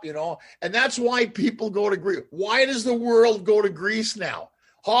fed up, and that's why people go to Greece. Why does the world go to Greece now?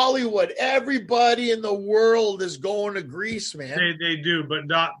 Hollywood, everybody in the world is going to Greece, man. They do, but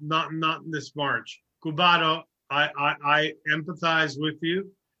not in this March. Kubato, I empathize with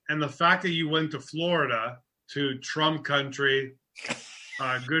you. And the fact that you went to Florida, to Trump country,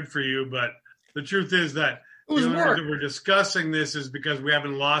 good for you. But the truth is that the reason we're discussing this is because we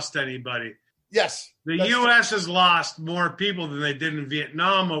haven't lost anybody. Yes. The U.S. has lost more people than they did in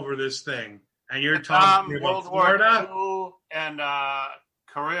Vietnam over this thing. And you're talking about Florida? War II and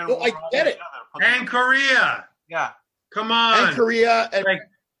Korea. Well, I get it. And Korea. Yeah. Come on. And Korea.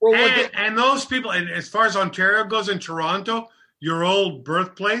 And those people, and as far as Ontario goes, in Toronto, your old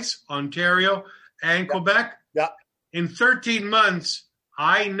birthplace, Ontario and Quebec, in 13 months,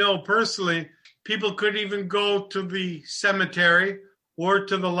 I know personally, people couldn't even go to the cemetery or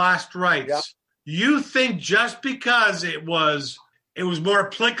to the last rites. Yeah. You think just because it was more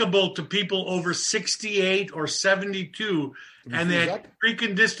applicable to people over 68 or 72, and they had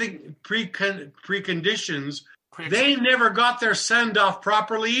preconditions, they never got their send-off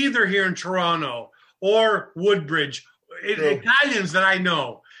properly either here in Toronto or Woodbridge. Italians that I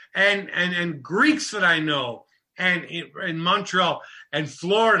know, and Greeks that I know, and in Montreal and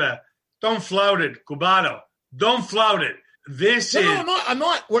Florida. Don't flout it, Kubato. Don't flout it. I'm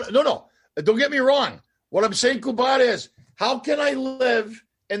not. No. Don't get me wrong. What I'm saying, Kubato, is how can I live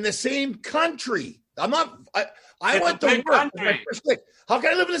in the same country? I'm not. I went to work. How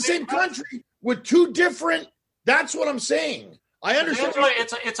can I live in the same country with two different? That's what I'm saying. I understand.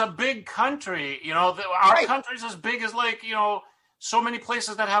 It's a big country. Our country's as big as so many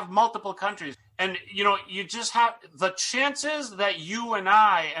places that have multiple countries. And, you just have the chances that you and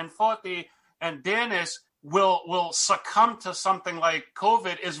I and Forti and Dennis will succumb to something like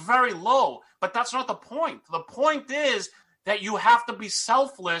COVID is very low. But that's not the point. The point is that you have to be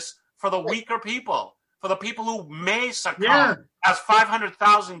selfless for the weaker people, for the people who may succumb, as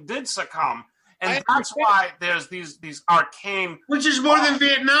 500,000 did succumb. And that's why there's these arcane... Which is more than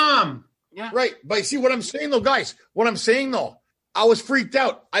Vietnam. Yeah. Right. But see what I'm saying, though, I was freaked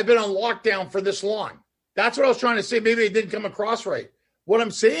out. I've been on lockdown for this long. That's what I was trying to say. Maybe it didn't come across right. What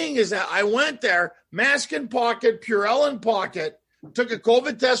I'm saying is that I went there, mask in pocket, Purell in pocket, took a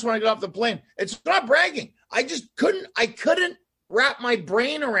COVID test when I got off the plane. It's not bragging. I couldn't wrap my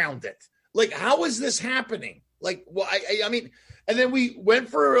brain around it. Like, how is this happening? Like, well, I mean, and then we went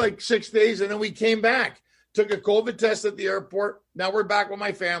for 6 days and then we came back, took a COVID test at the airport. Now we're back with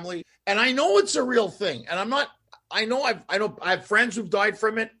my family. And I know it's a real thing. And I know I have friends who've died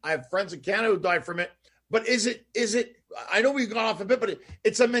from it. I have friends in Canada who died from it. But is it I know we've gone off a bit, but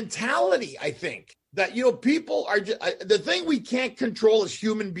it's a mentality, I think, that, people are just, the thing we can't control is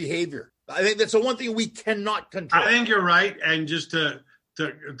human behavior. I think that's the one thing we cannot control. I think you're right. And just to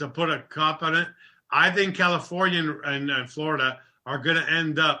put a cop on it, I think California and Florida are going to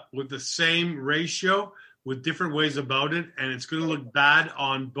end up with the same ratio with different ways about it. And it's going to look bad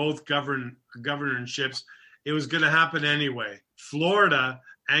on both governorships. It was going to happen anyway. Florida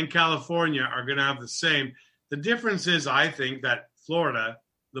and California are going to have the same. The difference is, I think, that Florida,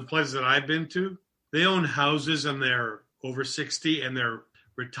 the places that I've been to, they own houses and they're over 60 and they're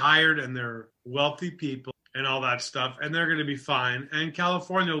retired and they're wealthy people and all that stuff. And they're going to be fine. And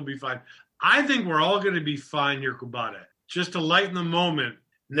California will be fine. I think we're all going to be fine here, Kubata. Just to lighten the moment,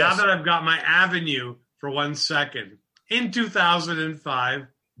 now that I've got my avenue for 1 second. In 2005,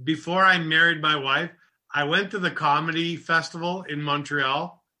 before I married my wife, I went to the comedy festival in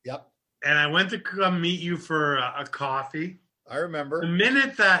Montreal. Yep. And I went to come meet you for a coffee. I remember. The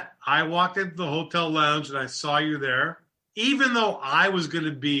minute that I walked into the hotel lounge and I saw you there, even though I was going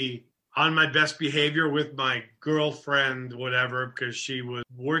to be on my best behavior with my girlfriend, whatever, because she was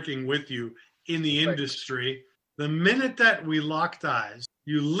working with you in the industry, the minute that we locked eyes,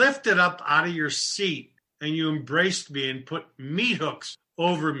 you lifted up out of your seat and you embraced me and put meat hooks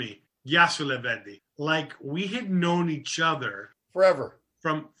over me. Yasulevedi. Like we had known each other forever.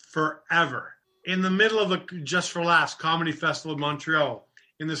 From forever. In the middle of the Just for Laughs Comedy Festival in Montreal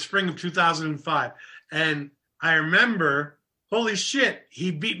in the spring of 2005. And I remember, holy shit, he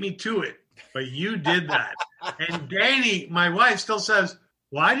beat me to it. But you did that. And Danny, my wife, still says,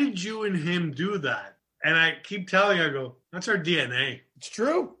 why did you and him do that? And I keep telling her, I go, that's our DNA. It's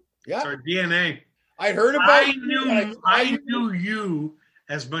true. Yeah. It's our DNA. I heard about I knew you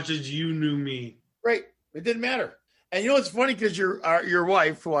as much as you knew me. Right. It didn't matter. And it's funny because your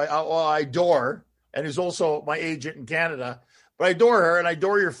wife, who I adore, and is also my agent in Canada, but I adore her and I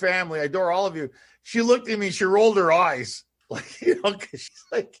adore your family. I adore all of you. She looked at me, she rolled her eyes, like, because she's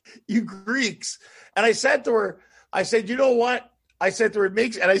like, you Greeks. And I said to her, I said, you know what? I said to her, and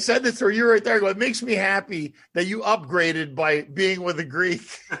I said this to her, you're right there. I go, it makes me happy that you upgraded by being with a Greek.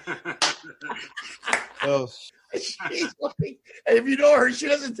 Oh. She's like, and if you know her, she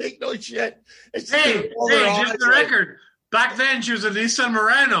doesn't take no shit. Hey, just the record. Back then, she was a Nissan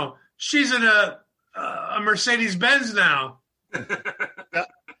Murano. She's in a Mercedes Benz now. Yeah.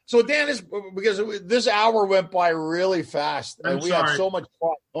 So, Dan, because this hour went by really fast, and we had so much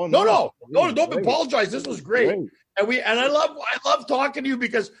fun. Oh, no, don't apologize. This was great, and I love talking to you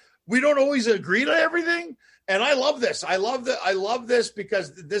because we don't always agree to everything. And I love this. I love this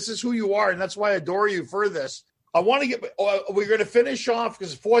because this is who you are, and that's why I adore you for this. I want to we're going to finish off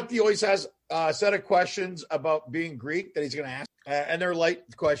because Forty always has a set of questions about being Greek that he's going to ask, and they're light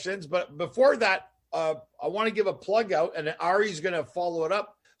questions. But before that, I want to give a plug out, and Ari's going to follow it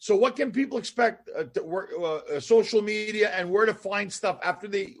up. So what can people expect social media and where to find stuff after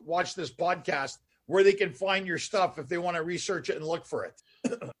they watch this podcast, where they can find your stuff if they want to research it and look for it?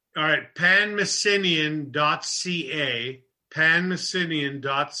 All right, panmessinian.ca.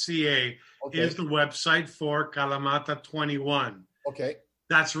 Panmessinian.ca is the website for Kalamata 21. Okay.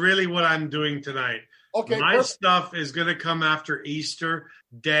 That's really what I'm doing tonight. Okay. My stuff is going to come after Easter,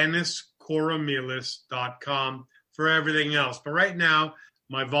 DenisKoromilis.com for everything else. But right now,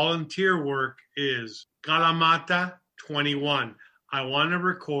 my volunteer work is Kalamata 21. I want to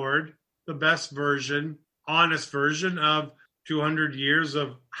record the best version, honest version of 200 years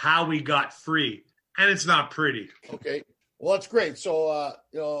of how we got free. And it's not pretty. Okay. Well, that's great. So,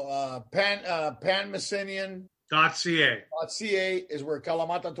 panmessinian.ca is where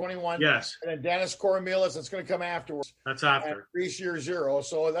Kalamata 21. Yes. And then Dennis Koromilis, that's going to come afterwards. That's after. Greece Year Zero.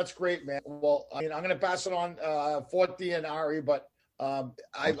 So that's great, man. Well, I mean, I'm going to pass it on Forty and Ari, but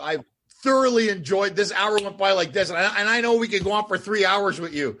I've thoroughly enjoyed this. Hour went by like this, and I know we could go on for 3 hours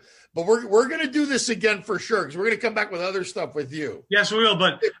with you. But we're going to do this again for sure because we're going to come back with other stuff with you. Yes, we will.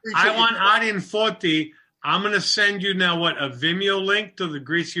 But I want Adi and Forty. I'm going to send you now a Vimeo link to the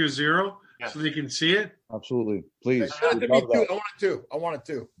Greece Year Zero so they can see it. Absolutely. Please. I want it too.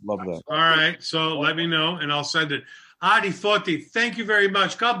 Love that. All right. So let me know and I'll send it. Adi, Forty, thank you very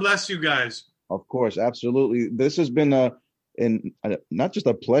much. God bless you guys. Of course. Absolutely. This has been not just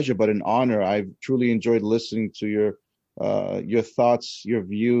a pleasure, but an honor. I've truly enjoyed listening to your thoughts, your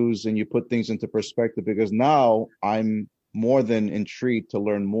views, and you put things into perspective because now I'm more than intrigued to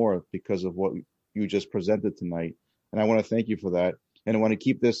learn more because of what you just presented tonight. And I want to thank you for that. And I want to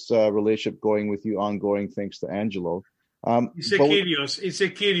keep this relationship going with you ongoing, thanks to Angelo.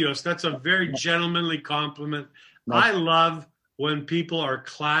 Isekirios. That's a very gentlemanly compliment. I love when people are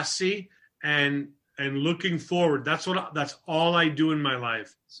classy and and looking forward. That's all I do in my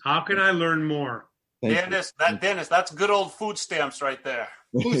life. How can I learn more? Dennis, that's good old food stamps right there.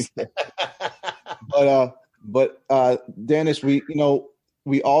 But Dennis,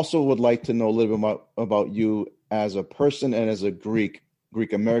 we also would like to know a little bit about you as a person and as a Greek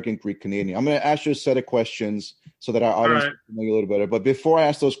American, Greek Canadian. I'm going to ask you a set of questions so that our audience can know you a little better. But before I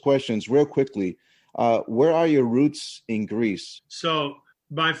ask those questions, real quickly, where are your roots in Greece? So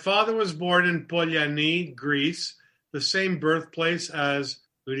my father was born in Poliani, Greece, the same birthplace as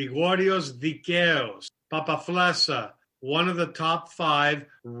Grigorios Dikeos, Papaflessa, one of the top 5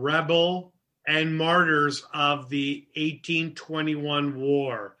 rebel and martyrs of the 1821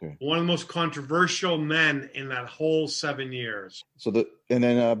 war. Okay. One of the most controversial men in that whole 7 years. So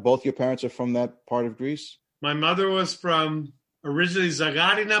both your parents are from that part of Greece? My mother was from originally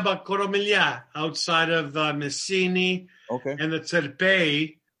Zagarina Bakoromilia, outside of Messini. Okay. And the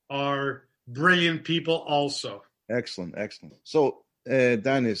Tserpei are brilliant people also. Excellent. So,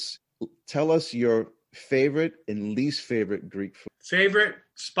 Danis, tell us your favorite and least favorite Greek food. Favorite,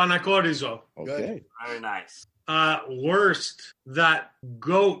 spanakorizo. Okay. Very nice. Worst, that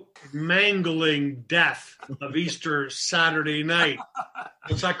goat mangling death of Easter Saturday night.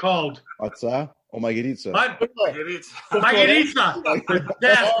 What's that called? Matzah or Margheritza? Margheritza. The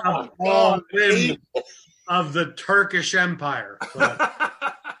death of all women of the Turkish Empire.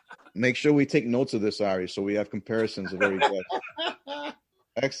 Make sure we take notes of this, Ari, so we have comparisons of every guest.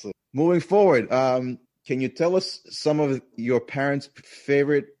 Excellent. Moving forward, can you tell us some of your parents'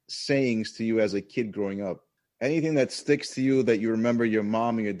 favorite sayings to you as a kid growing up? Anything that sticks to you that you remember your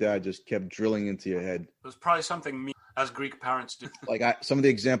mom and your dad just kept drilling into your head? It was probably something me as Greek parents do. Like some of the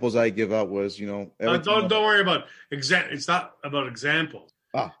examples I give out was, don't worry about it's not about examples.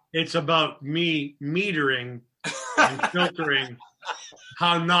 It's about me metering and filtering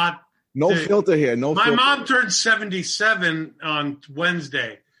how not. Filter here. My mom turned 77 on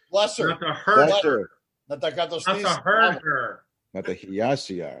Wednesday. Bless her. Not to hurt her. Not to hurt her. Not to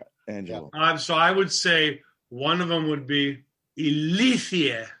hiyasia, Angelo. So I would say one of them would be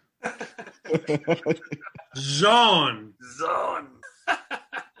Ilithia. Zone.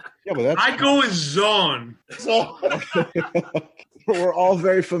 Yeah, but I go with zone. We're all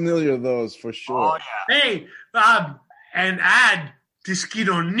very familiar with those for sure. Oh, yeah. Hey, and add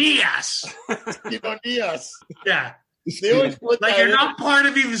Disquironias. Yeah. They always put like you're not part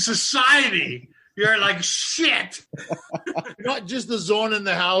of even society. You're like shit. You're not just the zone in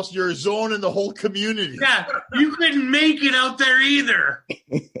the house, you're a zone in the whole community. Yeah, you couldn't make it out there either.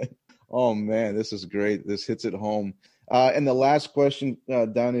 Oh, man, this is great. This hits it home. And the last question,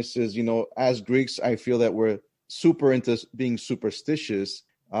 Danis, is, as Greeks, I feel that we're super into being superstitious.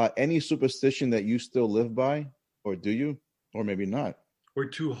 Any superstition that you still live by, or do you? Or maybe not? We're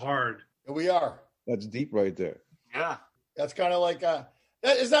too hard. We are. That's deep right there. Yeah. That's kind of like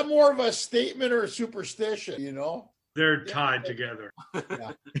is that more of a statement or a superstition, They're tied together.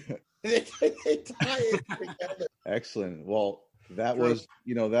 Yeah. they tie it together. Excellent. Well, that was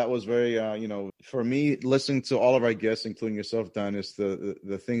very, for me, listening to all of our guests, including yourself, Danis,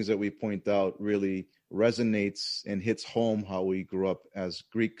 the things that we point out really resonates and hits home how we grew up as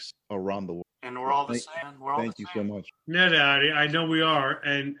Greeks around the world. And we're all the same. Thank you so much. No, Daddy, I know we are,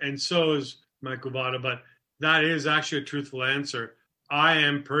 and so is Mike Kubata, but that is actually a truthful answer. I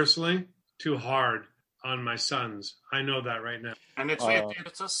am personally too hard on my sons. I know that right now. And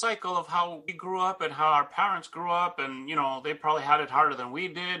it's a cycle of how we grew up and how our parents grew up, and they probably had it harder than we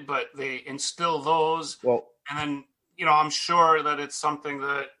did, but they instill those. Well, and then I'm sure that it's something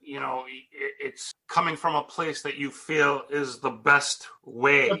that it's coming from a place that you feel is the best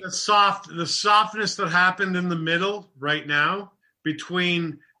way. But the softness that happened in the middle right now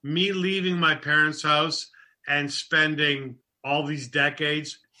between me leaving my parents' house and spending all these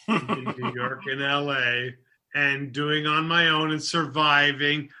decades in New York and LA and doing on my own and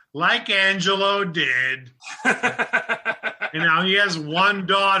surviving like Angelo did. And now he has one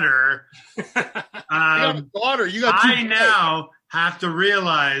daughter. You got a daughter. You got two I now have to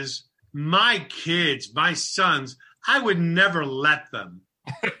realize my kids, my sons, I would never let them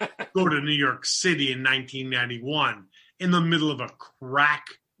go to New York City in 1991 in the middle of a crack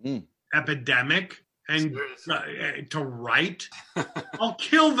epidemic and to write. I'll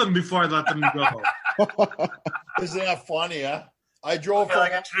kill them before I let them go. Isn't that funny, huh? I drove from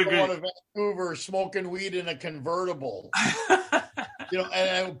Vancouver smoking weed in a convertible.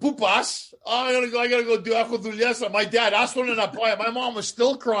 And pupas. I gotta go do Akodulesa. My dad, my mom was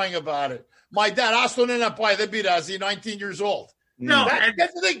still crying about it. My dad, they'd be 19 years old. No,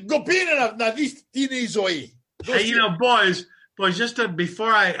 that's the thing. Go pin na these teenage. Boys, Well, just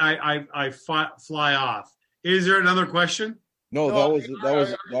before I fly off, is there another question? No, that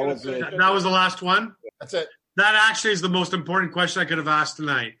was the last one. That's it. That actually is the most important question I could have asked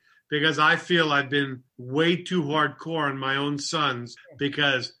tonight, because I feel I've been way too hardcore on my own sons,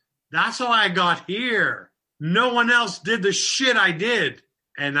 because that's how I got here. No one else did the shit I did.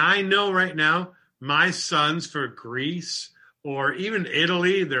 And I know right now my sons for Greece or even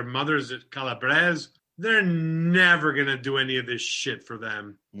Italy, their mothers at Calabrese, they're never going to do any of this shit for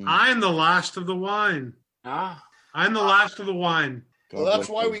them. I'm the last of the wine. I'm the last of the wine. Well, that's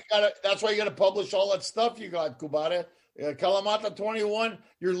why you got to publish all that stuff you got, Kubata. Kalamata 21,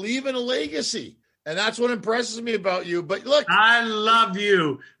 you're leaving a legacy. And that's what impresses me about you. But look, I love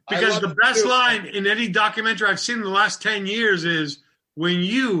you, because the best line in any documentary I've seen in the last 10 years is when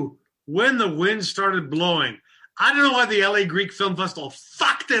the wind started blowing. I don't know why the LA Greek Film Festival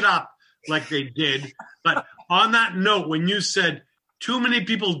fucked it up like they did. But on that note, when you said, too many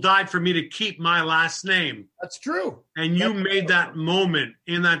people died for me to keep my last name. That's true. And you made that moment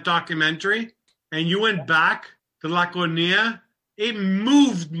in that documentary, and you went back to Laconia. It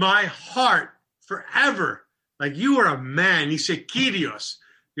moved my heart forever. Like, you are a man. You say, Kyrios.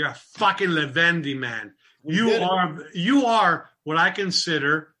 You're a fucking Levendi, man. You are what I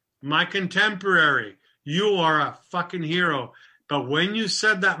consider my contemporary. You are a fucking hero. But when you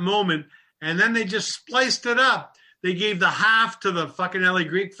said that moment, and then they just spliced it up, they gave the half to the fucking LA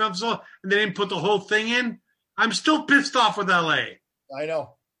Greek Film Festival, and they didn't put the whole thing in. I'm still pissed off with LA. I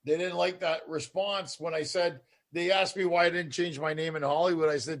know. They didn't like that response when I said, they asked me why I didn't change my name in Hollywood.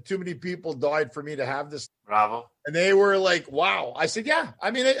 I said, too many people died for me to have this. Bravo. And they were like, wow. I said, yeah. I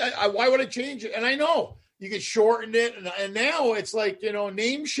mean, why would I change it? And I know you could shorten it. And now it's like,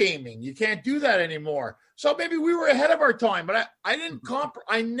 name shaming. You can't do that anymore. So maybe we were ahead of our time, but I didn't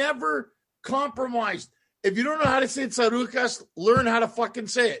I never compromised. If you don't know how to say Tsarouchas, learn how to fucking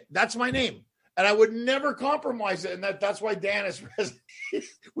say it. That's my name. And I would never compromise it. And that's why Dan is present.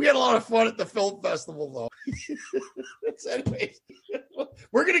 We had a lot of fun at the film festival, though. Anyways,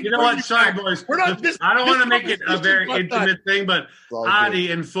 we're going to... You know what? Sorry, boys. We're not, I don't want to make it a very intimate thing, but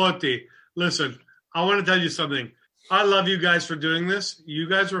Adi and Foti, listen, I want to tell you something. I love you guys for doing this. You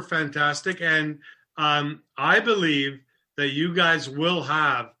guys were fantastic. And I believe that you guys will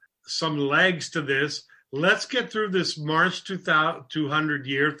have some legs to this. Let's get through this March 200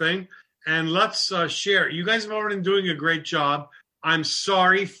 year thing, and let's share. You guys have already been doing a great job. I'm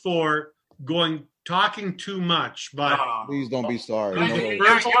sorry for talking too much, but please don't be sorry. You're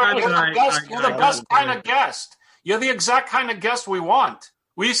the best kind of guest. You're the exact kind of guest we want.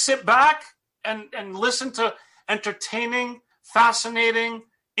 We sit back and listen to entertaining, fascinating,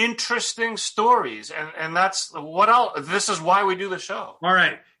 interesting stories, and that's what else. This is why we do the show. All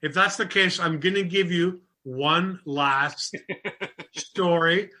right. If that's the case, I'm going to give you one last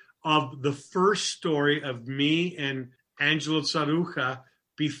story of the first story of me and Angelo Tsaroucha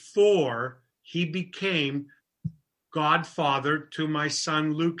before he became godfather to my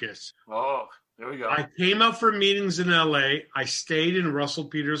son, Lucas. Oh, there we go. I came out for meetings in L.A. I stayed in Russell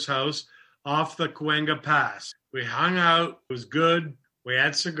Peters' house off the Cahuenga Pass. We hung out. It was good. We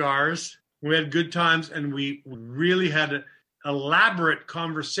had cigars. We had good times, and we really had elaborate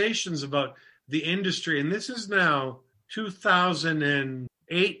conversations about the industry. And this is now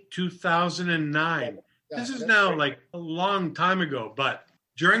 2008, 2009. This is now like a long time ago. But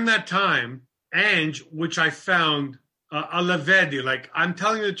during that time, Ange, which I found a Levedi, like, I'm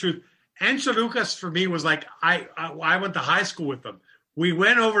telling you the truth, Ange Tsarouchas for me was like, I went to high school with him. We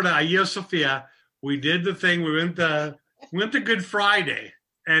went over to Hagia Sophia. We did the thing. We went to Good Friday.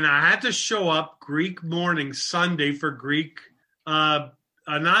 And I had to show up Greek morning, Sunday, for Greek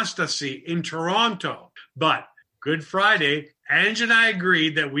Anastasi in Toronto. But Good Friday, Ange and I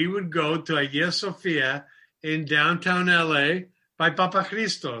agreed that we would go to Hagia Sophia in downtown LA by Papa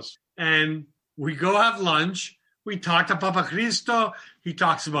Christos. And we go have lunch. We talk to Papa Christo. He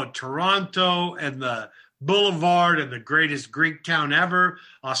talks about Toronto and the Boulevard and the greatest Greek town ever.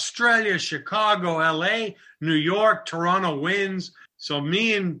 Australia, Chicago, LA, New York, Toronto wins. So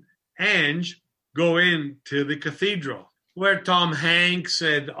me and Ange go into the cathedral where Tom Hanks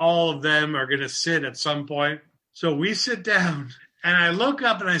and all of them are going to sit at some point. So we sit down and I look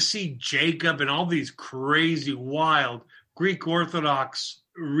up and I see Jacob and all these crazy, wild Greek Orthodox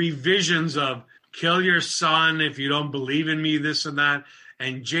revisions of kill your son if you don't believe in me, this and that.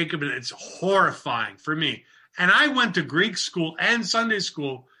 And Jacob, and it's horrifying for me. And I went to Greek school and Sunday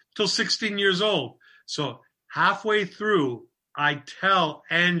school till 16 years old. So halfway through, I tell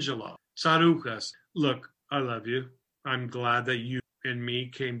Angelo Tsarouchas, look, I love you. I'm glad that you and me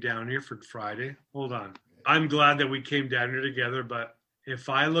came down here for Friday. Hold on. I'm glad that we came down here together, but if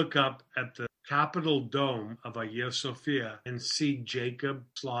I look up at the Capitol Dome of Hagia Sophia and see Jacob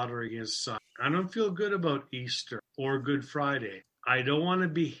slaughtering his son, I don't feel good about Easter or Good Friday. I don't want to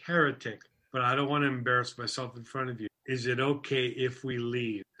be heretic, but I don't want to embarrass myself in front of you. Is it okay if we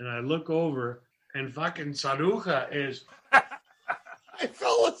leave? And I look over, and fucking Saruja is... Hey,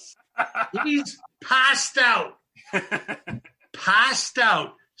 fellas. He's passed out. Passed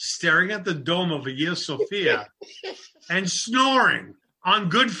out, staring at the dome of Hagia Sophia and snoring on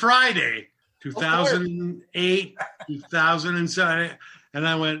Good Friday, 2008, 2007. And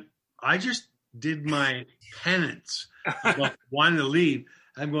I went, I just did my penance about wanting to leave.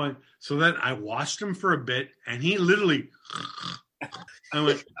 I'm going, so then I watched him for a bit, and he literally, I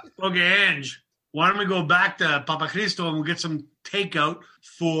went, okay, Ange, why don't we go back to Papa Cristo and we'll get some takeout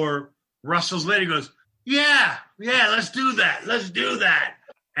for Russell's lady? He goes, yeah, let's do that.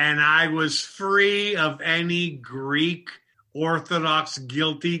 And I was free of any Greek Orthodox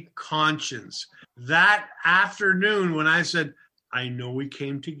guilty conscience. That afternoon when I said, I know we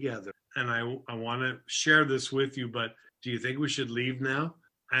came together and I want to share this with you, but do you think we should leave now?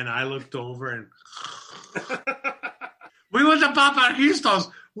 And I looked over and we went to Papa Christo's.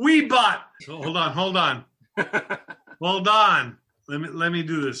 We bought. Hold on. Let me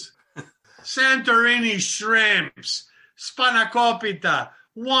do this. Santorini shrimps, spanakopita,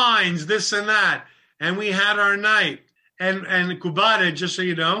 wines, this and that. And we had our night. And Kubate, just so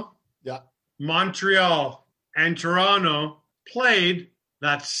you know, Montreal and Toronto played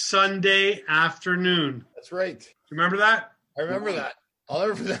that Sunday afternoon. That's right. Do you remember that? I remember that. I'll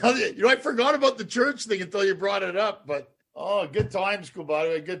never forget. I forgot about the church thing until you brought it up. But, good times,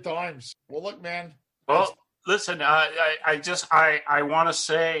 Kubate. Good times. Well, look, man. Well, listen, I want to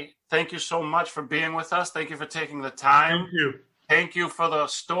say thank you so much for being with us. Thank you for taking the time. Thank you. Thank you for the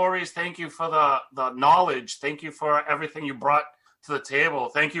stories. Thank you for the knowledge. Thank you for everything you brought to the table.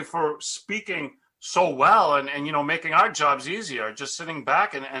 Thank you for speaking so well and making our jobs easier, just sitting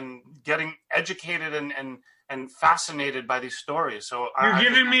back and getting educated and fascinated by these stories. So you're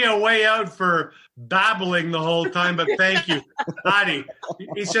giving me a way out for babbling the whole time, but thank you. Adi,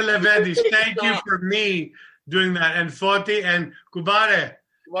 Iselevedis, thank you for me doing that. And Foti and Kubate,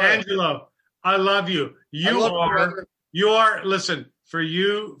 Angelo, I love you. You are, listen,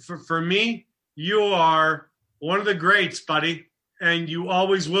 for me, you are one of the greats, buddy, and you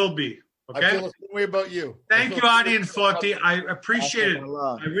always will be. Okay? I feel the same way about you. Thank you, Adi and Foti. I appreciate it.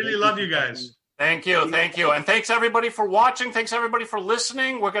 I really love you guys. Thank you. And thanks, everybody, for watching. Thanks, everybody, for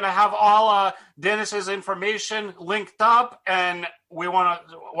listening. We're going to have all Dennis's information linked up, and we want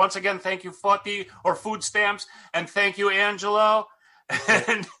to, once again, thank you, Foti, or Food Stamps, and thank you, Angelo.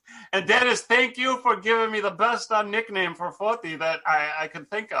 And Dennis, thank you for giving me the best nickname for Foti that I could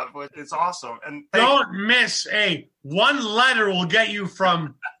think of. It's awesome. And don't miss one letter will get you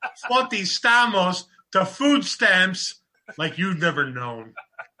from Foti Stamos to Food Stamps like you've never known.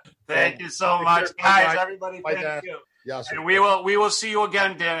 Thank you so much, guys. Everybody, thank you. Yes, and we will see you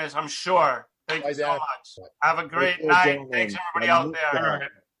again, Dennis, I'm sure. Thank you so much. Have a great night. Thanks, everybody out there.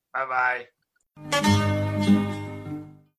 Bye-bye.